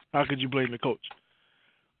players, how could you blame the coach?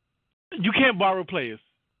 You can't borrow players.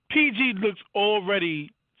 PG looks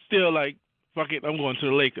already still like, fuck it, I'm going to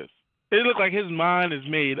the Lakers. It looks like his mind is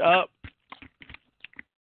made up.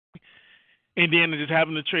 Indiana just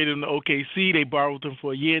happened to trade him to OKC. They borrowed him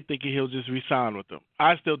for a year, thinking he'll just re-sign with them.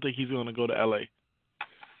 I still think he's going to go to L.A.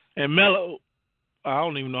 And Melo, I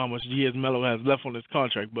don't even know how much years Melo has left on his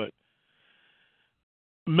contract, but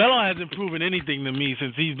Melo hasn't proven anything to me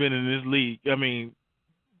since he's been in this league. I mean,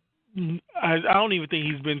 I don't even think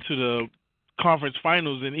he's been to the conference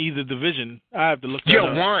finals in either division. I have to look that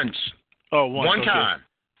up. Yeah, once. Oh, once. One okay. time.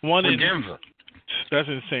 One with in Denver. That's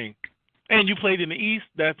insane. And you played in the East?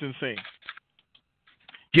 That's insane.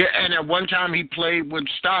 Yeah, and at one time he played with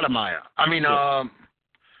Stoudemire.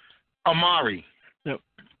 Amari. Yep.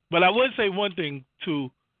 But I would say one thing, too,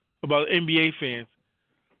 about NBA fans.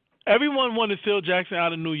 Everyone wanted Phil Jackson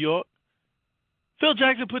out of New York. Phil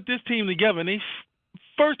Jackson put this team together, and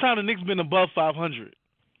first time the Knicks been above 500.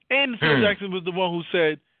 And Phil Jackson was the one who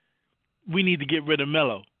said, we need to get rid of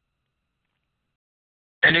Melo.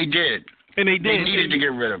 And they did. And they did. They needed to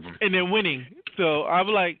get rid of him. And they're winning. So I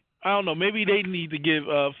was like, I don't know, maybe they need to give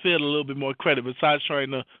Phil a little bit more credit besides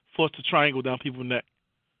trying to force the triangle down people's neck.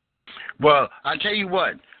 Well, I tell you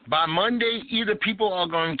what, by Monday, either people are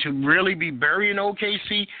going to really be burying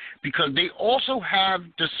OKC because they also have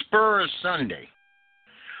the Spurs Sunday.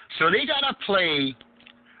 So they got to play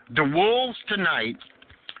the Wolves tonight,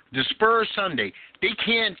 the Spurs Sunday. They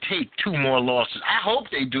can't take 2 more losses. I hope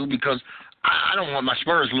they do because I don't want my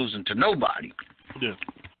Spurs losing to nobody. Yeah.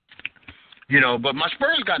 But my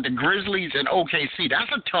Spurs got the Grizzlies and OKC.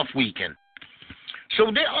 That's a tough weekend.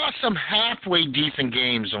 So there are some halfway decent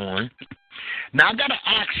games on. Now, I got to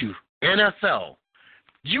ask you, NFL,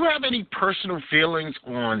 do you have any personal feelings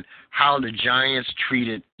on how the Giants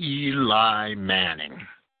treated Eli Manning?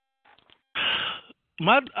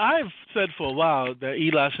 I've said for a while that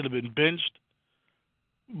Eli should have been benched,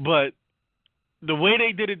 but the way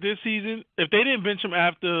they did it this season, if they didn't bench him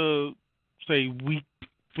after, say,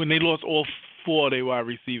 when they lost all 4 of their wide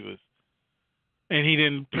receivers, and he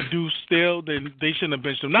didn't produce still, then they shouldn't have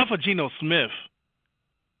benched him. Not for Geno Smith.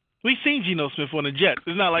 We've seen Geno Smith on the Jets.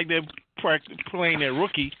 It's not like they're playing their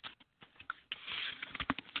rookie.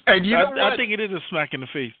 And I think it is a smack in the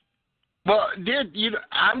face. Well,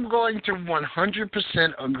 I'm going to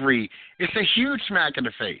 100% agree. It's a huge smack in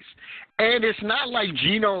the face. And it's not like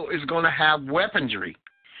Geno is going to have weaponry.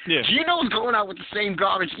 Yeah. Geno's going out with the same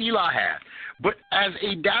garbage Eli had. But as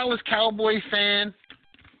a Dallas Cowboy fan,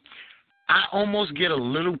 I almost get a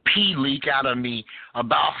little pee leak out of me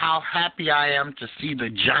about how happy I am to see the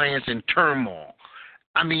Giants in turmoil.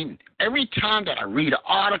 I mean, every time that I read an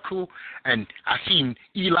article and I see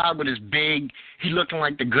Eli with his he looking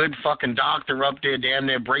like the good fucking doctor up there, damn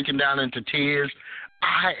near breaking down into tears.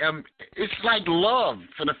 It's like love.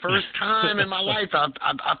 For the first time in my life,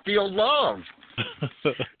 I feel love.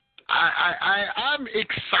 I'm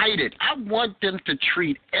excited. I want them to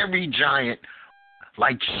treat every Giant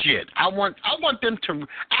like shit. I want them to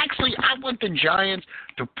I want the Giants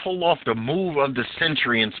to pull off the move of the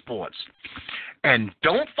century in sports. And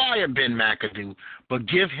don't fire Ben McAdoo, but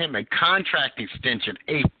give him a contract extension,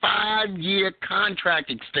 a 5-year contract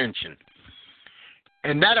extension.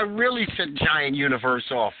 And that'll really set Giant Universe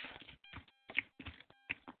off.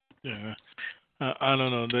 Yeah. I don't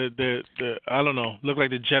know. I don't know. Look like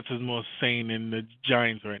the Jets is more sane than the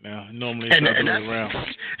Giants right now. Normally it's the other way around.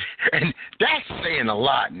 And that's saying a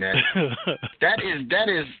lot, man. That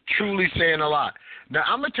is truly saying a lot. Now,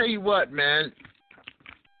 I'm going to tell you what, man.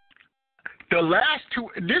 The last 2,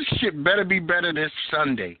 this shit better be better this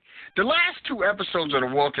Sunday. The last 2 episodes of The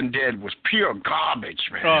Walking Dead was pure garbage,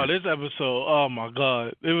 man. Oh, this episode, oh my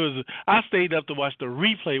God. I stayed up to watch the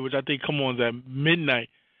replay, which I think come on at midnight.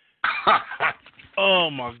 Oh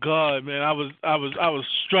my God, man. I was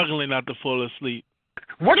struggling not to fall asleep.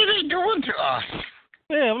 What are they doing to us?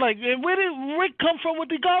 Yeah, I'm like, where did Rick come from with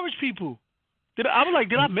the garbage people? Did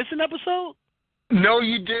I miss an episode? No,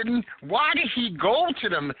 you didn't. Why did he go to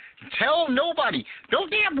them? Tell nobody.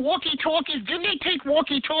 Don't they have walkie-talkies? Didn't they take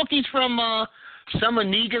walkie-talkies from some of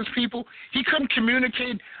Negan's people? He couldn't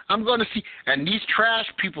communicate. I'm going to see. And these trash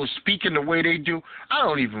people speaking the way they do, I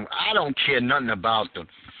don't care nothing about them.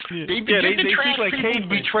 Yeah. Did they the trash like people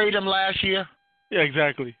betray them last year? Yeah,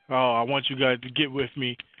 exactly. Oh, I want you guys to get with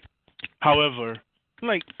me. However, I'm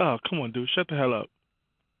like, oh, come on, dude, shut the hell up.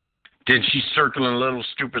 Then she's circling little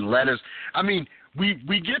stupid letters. I mean, we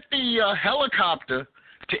get the helicopter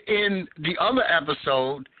to end the other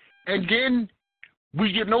episode, and then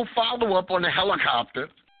we get no follow-up on the helicopter.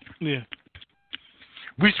 Yeah.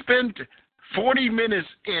 We spent 40 minutes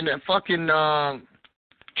in a fucking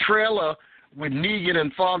trailer with Negan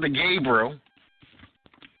and Father Gabriel.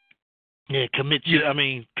 Yeah,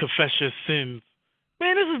 confess your sins.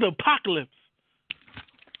 Man, this is the apocalypse.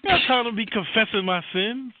 I'm not trying to be confessing my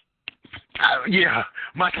sins. Yeah,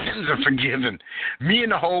 my sins are forgiven. Me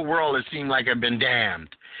and the whole world, it seemed like I've been damned.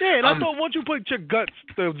 Yeah, and I thought once you put your guts,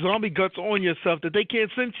 the zombie guts on yourself, that they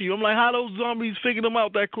can't sense you. I'm like, how those zombies figure them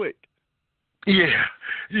out that quick? Yeah.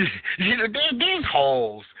 You know, there's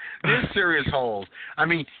holes. There's serious holes. I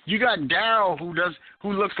mean, you got Daryl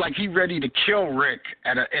who looks like he's ready to kill Rick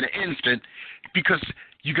at an instant, because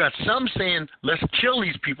you got some saying, let's kill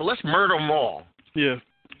these people, let's murder them all. Yeah.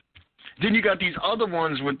 Then you got these other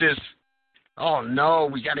ones with this, oh no,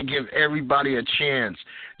 we got to give everybody a chance.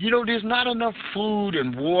 You know, there's not enough food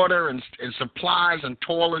and water and supplies and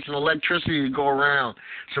toilets and electricity to go around,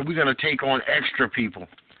 so we're going to take on extra people.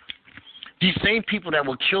 These same people that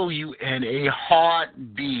will kill you in a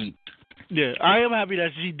heartbeat. Yeah, I am happy that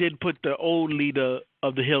she did put the old leader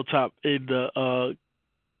of the Hilltop in the,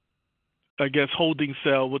 I guess, holding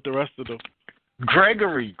cell with the rest of them.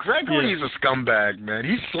 Gregory is a scumbag, man.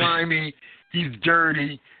 He's slimy. He's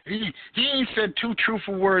dirty. He ain't said two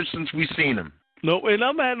truthful words since we've seen him. No, and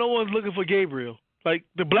I'm mad no one's looking for Gabriel. Like,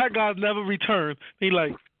 the black guys never returned. He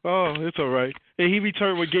like, oh, it's all right. And he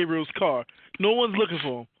returned with Gabriel's car. No one's looking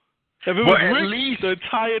for him. If it was Rick, the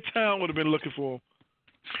entire town would have been looking for him.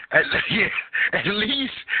 At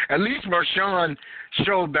least Marshawn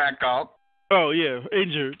showed back up. Oh, yeah,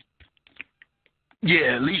 injured.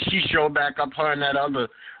 Yeah, at least she showed back up, her and that other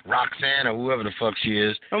Roxanne or whoever the fuck she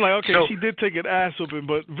is. I'm like, okay, so, she did take an ass whooping,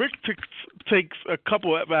 but Rick takes a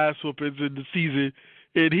couple of ass whoopings in the season,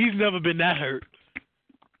 and he's never been that hurt.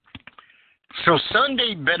 So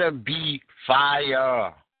Sunday better be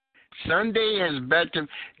fire. Sunday is better.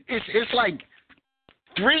 It's like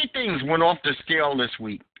 3 things went off the scale this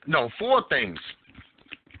week. No, 4 things.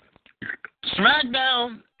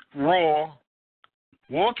 SmackDown, Raw,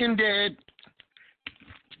 Walking Dead,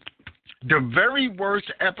 the very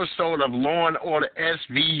worst episode of Law and Order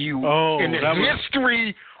SVU in the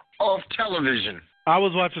history of television. I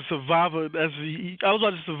was watching Survivor SVU. I was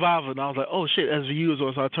watching Survivor, and I was like, oh, shit, SVU is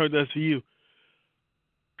on, so I turned to SVU.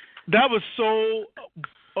 That was so...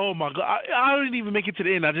 Oh, my God. I didn't even make it to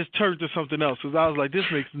the end. I just turned to something else because I was like, this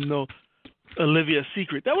makes no Olivia's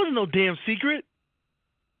secret. That wasn't no damn secret.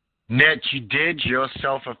 Ned, you did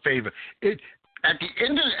yourself a favor. At the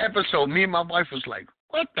end of the episode, me and my wife was like,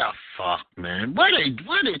 what the fuck, man? What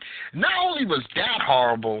not only was that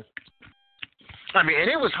horrible, I mean, and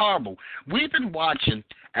it was horrible. We've been watching,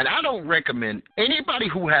 and I don't recommend anybody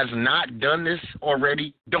who has not done this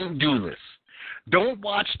already, don't do this. Don't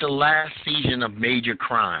watch the last season of Major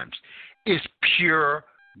Crimes. It's pure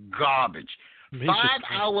garbage. 5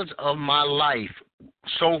 hours of my life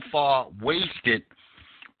so far wasted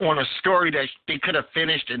on a story that they could have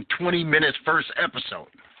finished in 20 minutes first episode.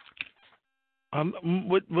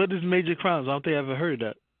 What is Major Crimes? I don't think I've ever heard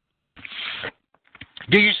of that.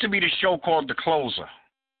 There used to be the show called The Closer.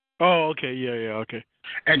 Oh, okay. Yeah, okay.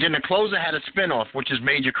 And then The Closer had a spinoff, which is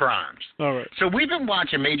Major Crimes. All right. So we've been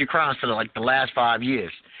watching Major Crimes for like the last 5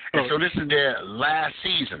 years. And so this is their last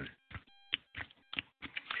season.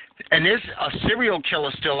 And there's a serial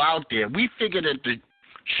killer still out there. We figured that the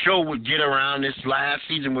show would get around, this last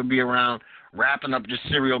season would be around wrapping up this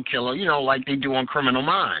serial killer, you know, like they do on Criminal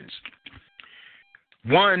Minds.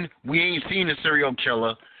 One, we ain't seen a serial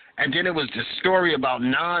killer. And then it was the story about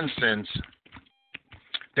nonsense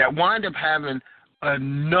that wound up having a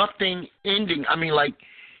nothing ending. I mean, like,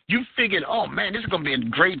 you figured, oh, man, this is going to be a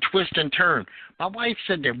great twist and turn. My wife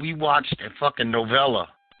said that we watched a fucking novella.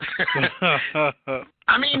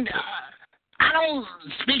 I mean, I don't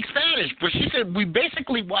speak Spanish, but she said we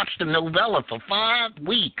basically watched a novella for 5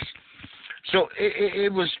 weeks. So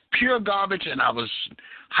it was pure garbage, and I was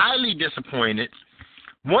highly disappointed.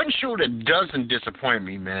 One show that doesn't disappoint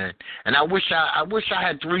me, man, and I wish I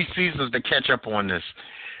had 3 seasons to catch up on this.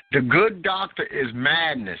 The Good Doctor is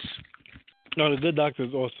madness. No, The Good Doctor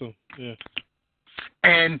is awesome. Yeah.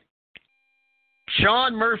 And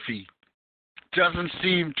Sean Murphy doesn't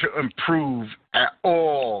seem to improve at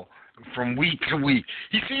all from week to week.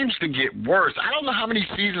 He seems to get worse. I don't know how many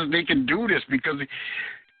seasons they can do this because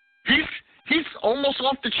he's almost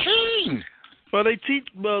off the chain. Well,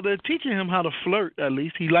 they're teaching him how to flirt. At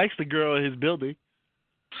least he likes the girl in his building.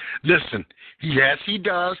 Listen, yes, he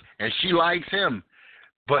does, and she likes him.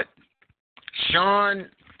 But Sean's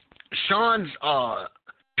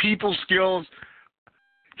people skills,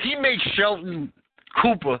 he makes Sheldon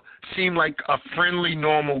Cooper seem like a friendly,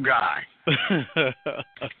 normal guy.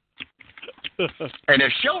 And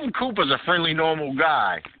if Sheldon Cooper's a friendly, normal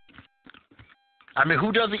guy, I mean,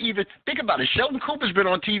 who doesn't even think about it? Sheldon Cooper's been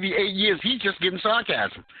on TV 8 years. He's just getting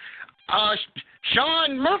sarcasm.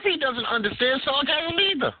 Sean Murphy doesn't understand sarcasm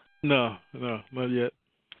either. No, not yet.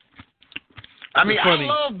 I mean, funny. I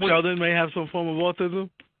love Sheldon may have some form of autism.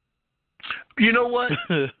 You know what?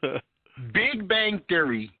 Big Bang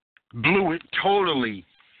Theory blew it totally.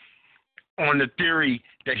 on the theory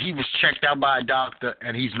that he was checked out by a doctor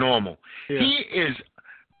and he's normal. Yeah. He is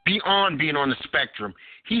beyond being on the spectrum.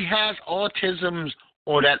 He has autism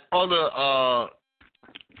or that other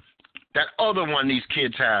one these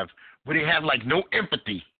kids have, where they have like no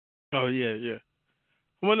empathy. Oh yeah, yeah.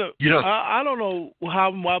 Well, You know, I don't know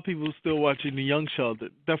why people are still watching The Young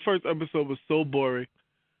Sheldon. That first episode was so boring.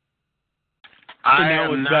 And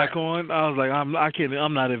now it's back on. I was like, I'm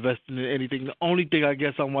not investing in anything. The only thing I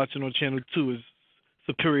guess I'm watching on Channel 2 is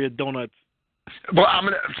Superior Donuts. Well,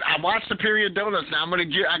 I watched Superior Donuts. Now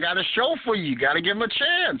I got a show for you. You got to give him a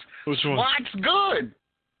chance. Which one? SWAT's good.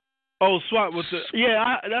 Oh, SWAT was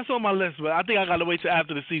that's on my list, but I think I got to wait till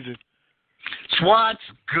after the season. SWAT's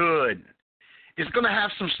good. It's going to have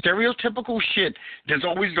some stereotypical shit. There's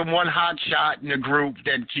always the one hot shot in the group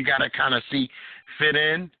that you got to kind of see fit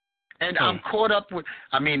in. And I'm caught up with,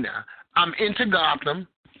 I'm into Gotham.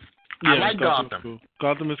 Yeah, I like Gotham. Cool.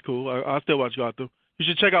 Gotham is cool. I still watch Gotham. You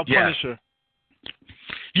should check out Punisher.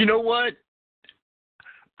 You know what?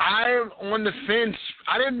 I'm on the fence.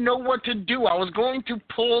 I didn't know what to do. I was going to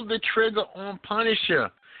pull the trigger on Punisher.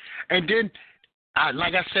 And then,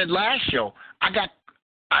 like I said last show, I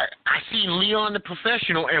seen Leon the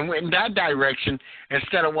Professional and went in that direction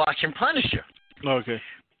instead of watching Punisher. Okay.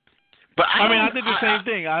 But I did the same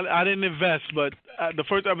thing. I didn't invest, but the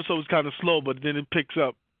first episode was kind of slow, but then it picks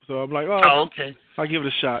up. So I'm like, okay. I'll give it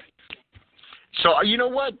a shot. So, you know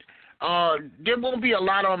what? There won't be a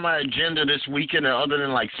lot on my agenda this weekend other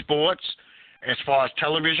than, like, sports as far as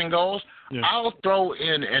television goes. Yeah. I'll throw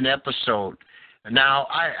in an episode. Now,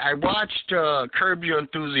 I watched Curb Your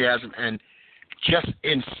Enthusiasm, and just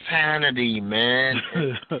insanity, man.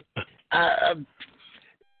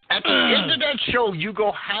 At the end of that show, you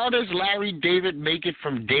go, how does Larry David make it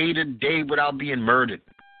from day to day without being murdered?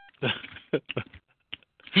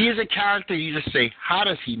 He is a character you just say, how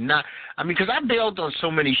does he not? I mean, because I bailed on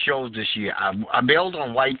so many shows this year. I bailed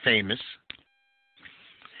on White Famous,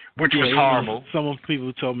 which was horrible. Some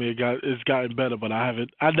people told me it's gotten better, but I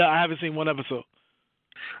haven't seen one episode.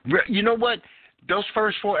 You know what? Those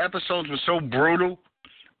first 4 episodes were so brutal,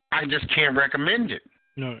 I just can't recommend it.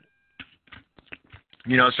 No.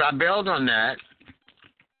 You know, so I bailed on that.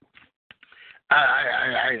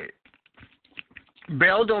 I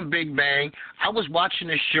bailed on Big Bang. I was watching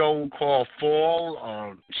a show called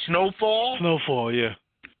Snowfall. Snowfall, yeah.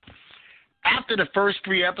 After the first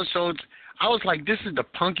 3 episodes, I was like, this is the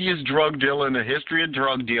punkiest drug dealer in the history of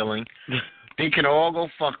drug dealing. They can all go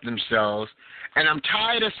fuck themselves. And I'm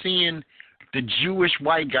tired of seeing the Jewish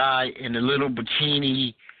white guy in the little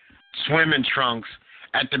bikini swimming trunks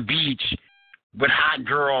at the beach with hot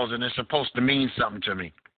girls, and it's supposed to mean something to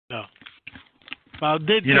me. No. Well, I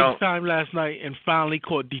did take time last night and finally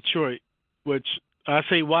caught Detroit, which I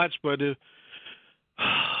say watch, but it's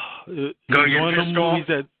one of the movies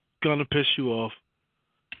that's gonna piss you off.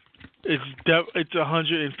 It's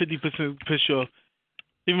 150% piss you off.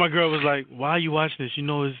 Even my girl was like, "Why are you watching this? You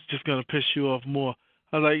know it's just gonna piss you off more."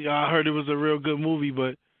 I was like, "I heard it was a real good movie,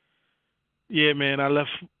 but yeah, man, I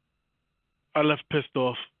left pissed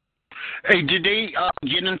off." Hey, did they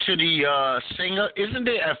get into the singer? Isn't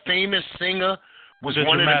there a famous singer? Was the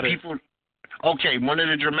one dramatic. Of the people? Okay, one of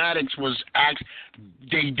the dramatics was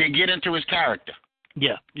they get into his character.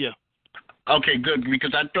 Yeah. Okay, good,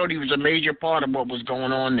 because I thought he was a major part of what was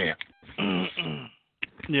going on there.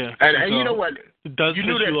 Yeah. And you know what? You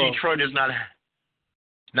knew that Detroit is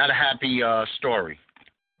not a happy story.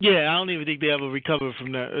 Yeah, I don't even think they ever recover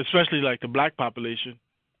from that, especially like the black population.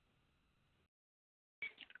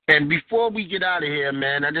 And before we get out of here,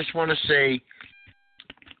 man, I just want to say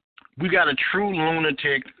we got a true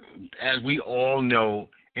lunatic, as we all know,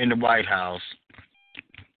 in the White House.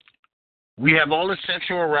 We have all the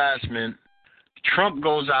sexual harassment. Trump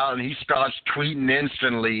goes out and he starts tweeting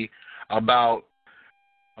instantly about,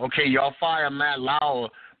 okay, y'all fire Matt Lauer,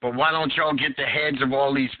 but why don't y'all get the heads of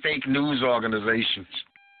all these fake news organizations?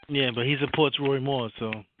 Yeah, but he supports Roy Moore,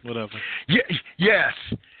 so whatever. Yes.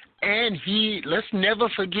 And let's never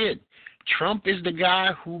forget, Trump is the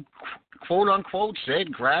guy who, quote unquote,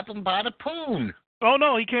 said, grab him by the poon. Oh,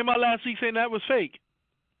 no, he came out last week saying that was fake.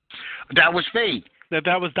 That was fake. That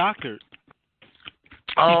was doctored.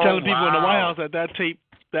 Oh, he's telling people in the White House that tape,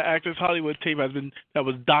 the Access Hollywood tape, that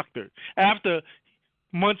was doctored. After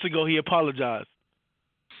months ago, he apologized.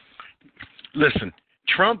 Listen,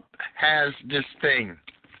 Trump has this thing.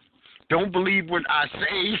 Don't believe what I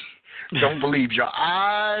say. Don't believe your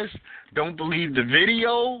eyes. Don't believe the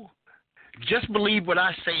video. Just believe what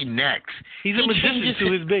I say next. He's a magician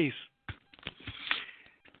to his base.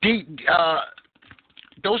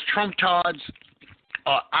 Those Trump tards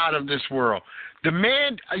are out of this world. The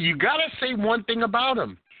man, you got to say one thing about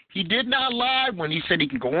him. He did not lie when he said he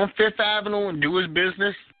could go on Fifth Avenue and do his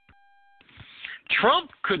business.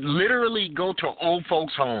 Trump could literally go to an old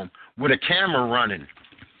folks' home with a camera running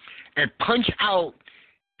and punch out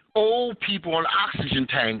old people on oxygen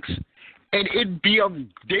tanks, and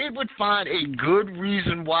they would find a good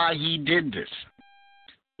reason why he did this.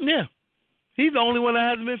 Yeah. He's the only one that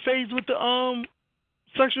hasn't been faced with the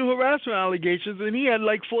sexual harassment allegations, and he had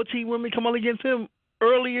like 14 women come out against him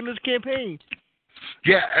early in his campaign.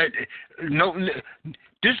 Yeah, no,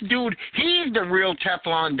 this dude, he's the real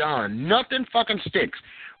Teflon Don. Nothing fucking sticks.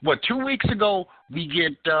 What, 2 weeks ago, we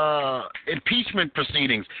get impeachment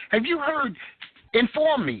proceedings. Have you heard,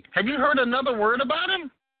 inform me, have you heard another word about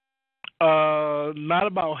him? Not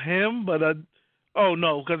about him, but,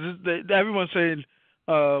 no, because everyone's saying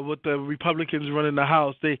with the Republicans running the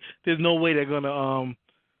House, there's no way they're going to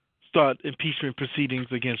start impeachment proceedings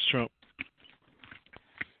against Trump.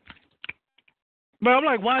 But I'm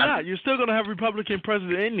like, why not? You're still going to have Republican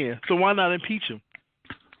president in there, so why not impeach him?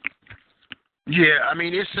 Yeah, I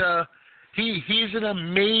mean, it's he's an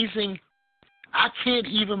amazing. I can't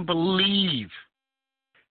even believe.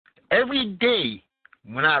 Every day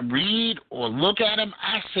when I read or look at him,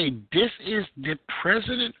 I say, this is the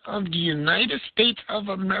president of the United States of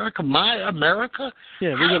America, my America.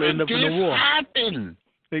 Yeah, we're going to end up in a war. Happen?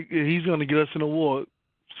 He's going to get us in a war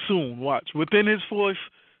soon. Watch. Within his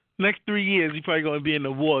next 3 years, he's probably going to be in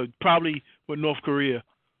a war, probably with North Korea.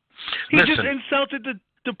 He just insulted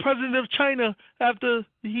the president of China after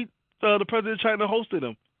the president of China hosted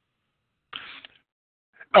him.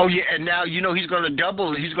 Oh yeah, and now he's going to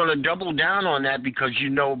double down on that because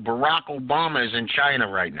Barack Obama is in China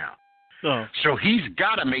right now. Oh. So he's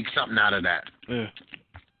got to make something out of that. Yeah.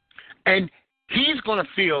 And he's going to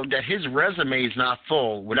feel that his resume is not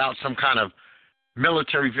full without some kind of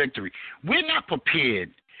military victory. We're not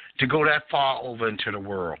prepared to go that far over into the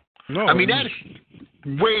world. No. I mean, that's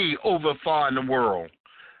way over far in the world.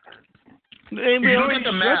 And we already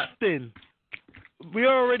stretched thin. We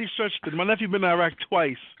are already stretched thin. My nephew been to Iraq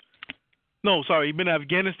twice. No, sorry, he been to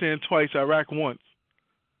Afghanistan twice, Iraq once.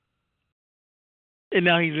 And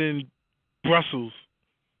now he's in Brussels.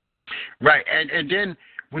 Right, and then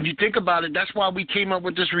when you think about it, that's why we came up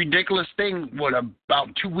with this ridiculous thing, about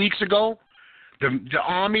 2 weeks ago? The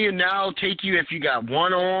Army will now take you if you got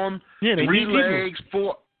one arm, 3 legs,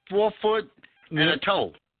 4 foot, and a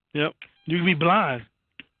toe. Yep. You can be blind.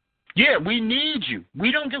 Yeah, we need you.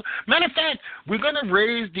 We don't give. Matter of fact, we're going to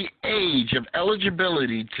raise the age of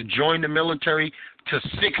eligibility to join the military to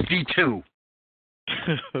 62.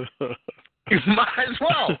 You might as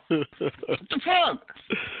well. What the fuck?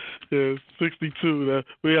 Yeah, 62.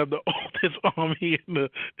 We have the oldest army in the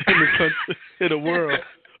country, in the world.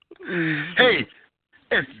 Hey,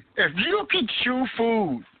 if you can chew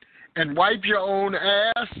food and wipe your own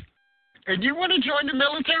ass, and you want to join the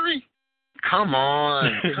military, come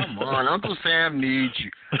on. Uncle Sam needs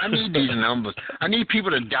you. I need these numbers. I need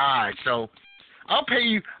people to die. So I'll pay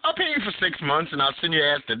you for 6 months, and I'll send your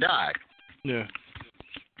ass to die. Yeah.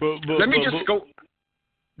 Let me just go.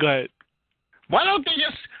 Go ahead. Why don't they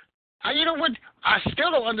just? You know what? I still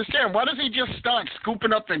don't understand. Why does he just start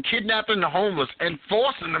scooping up and kidnapping the homeless and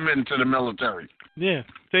forcing them into the military? Yeah.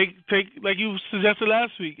 Take like you suggested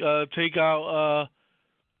last week. Take out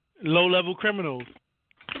low-level criminals.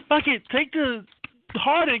 Fuck it. Take the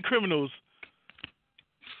hardened criminals.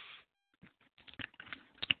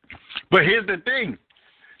 But here's the thing.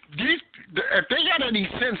 If they got any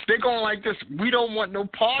sense, they're going like this. We don't want no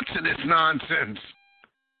parts of this nonsense.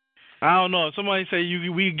 I don't know. Somebody say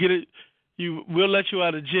we get it. We'll let you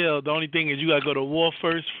out of jail. The only thing is you got to go to war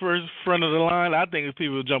first front of the line. I think if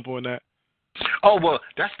people will jump on that. Oh, well,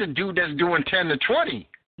 that's the dude that's doing 10 to 20.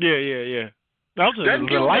 Yeah. That dude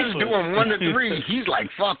that's doing 1 to 3. He's like,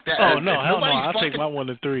 fuck that. Oh, no, hell no. I'll take my 1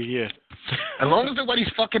 to 3, yeah. As long as nobody's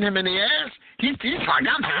fucking him in the ass, he's like,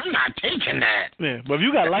 I'm not taking that. Yeah, but if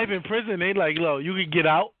you got life in prison, they like, look, you can get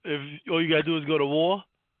out if all you got to do is go to war.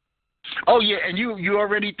 Oh, yeah, and you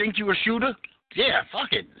already think you a shooter? Yeah,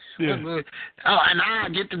 fuck it. Yeah. And I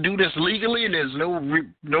get to do this legally and there's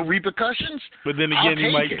no repercussions? But then again, he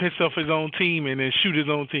might piss off his own team and then shoot his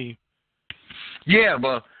own team. Yeah,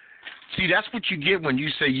 but see, that's what you get when you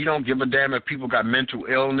say you don't give a damn if people got mental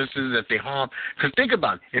illnesses, that they harm. Because think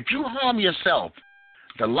about it. If you harm yourself,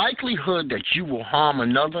 the likelihood that you will harm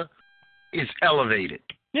another is elevated.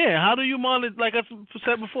 Yeah, how do you monitor, like I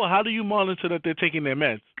said before, how do you monitor that they're taking their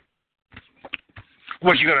meds?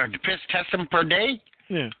 What, you going to piss test them per day?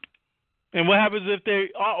 Yeah. And what happens if they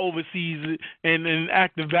are overseas and in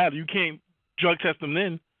active battle? You can't drug test them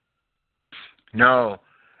then. No.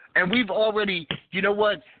 And we've already, you know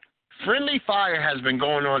what? Friendly fire has been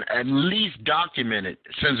going on at least documented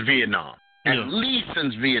since Vietnam. At least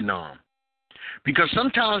since Vietnam. Because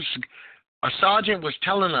sometimes a sergeant was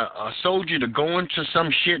telling a soldier to go into some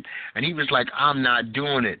shit, and he was like, I'm not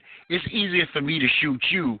doing it. It's easier for me to shoot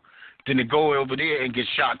you than to go over there and get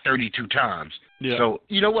shot 32 times. Yeah. So,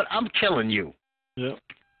 you know what? I'm killing you. Yeah.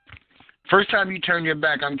 First time you turn your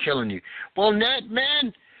back, I'm killing you. Well, Ned,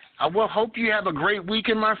 man, I will hope you have a great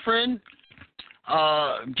weekend, my friend.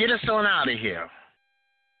 Get us on out of here.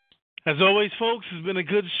 As always, folks, it's been a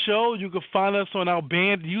good show. You can find us on our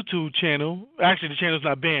banned YouTube channel. Actually, the channel's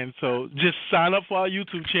not banned, so just sign up for our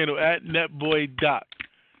YouTube channel at NetBoyDoc.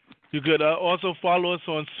 You could also follow us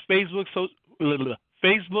on Facebook,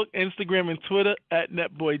 Instagram, and Twitter at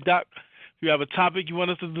NetBoyDoc. If you have a topic you want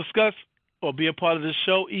us to discuss or be a part of the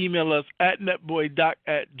show, email us at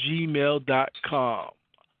netboydoc@gmail.com.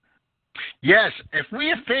 Yes, if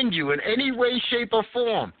we offend you in any way, shape, or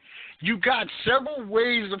form, you got several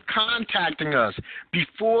ways of contacting us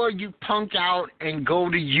before you punk out and go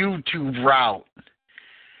the YouTube route.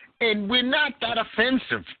 And we're not that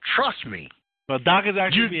offensive, trust me. Well, Doc is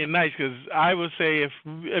actually being nice, because I would say if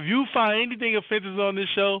you find anything offensive on this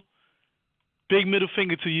show, big middle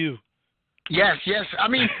finger to you. Yes. I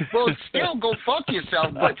mean, well, still go fuck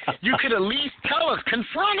yourself, but you could at least tell us,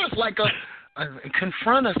 confront us like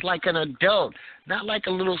an adult, not like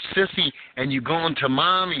a little sissy and you going to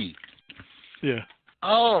mommy. Yeah.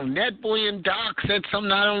 Oh, Netboy and Doc said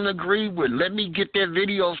something I don't agree with. Let me get their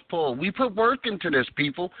videos pulled. We put work into this,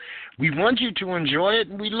 people. We want you to enjoy it,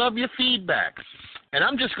 and we love your feedback. And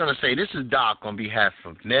I'm just going to say, this is Doc on behalf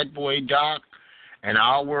of Netboy, Doc, and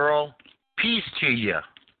Our World. Peace to you.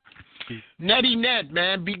 Peace. Netty Net,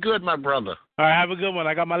 man. Be good, my brother. All right, have a good one.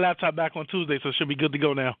 I got my laptop back on Tuesday, so it should be good to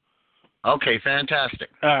go now. Okay, fantastic.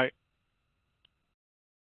 All right.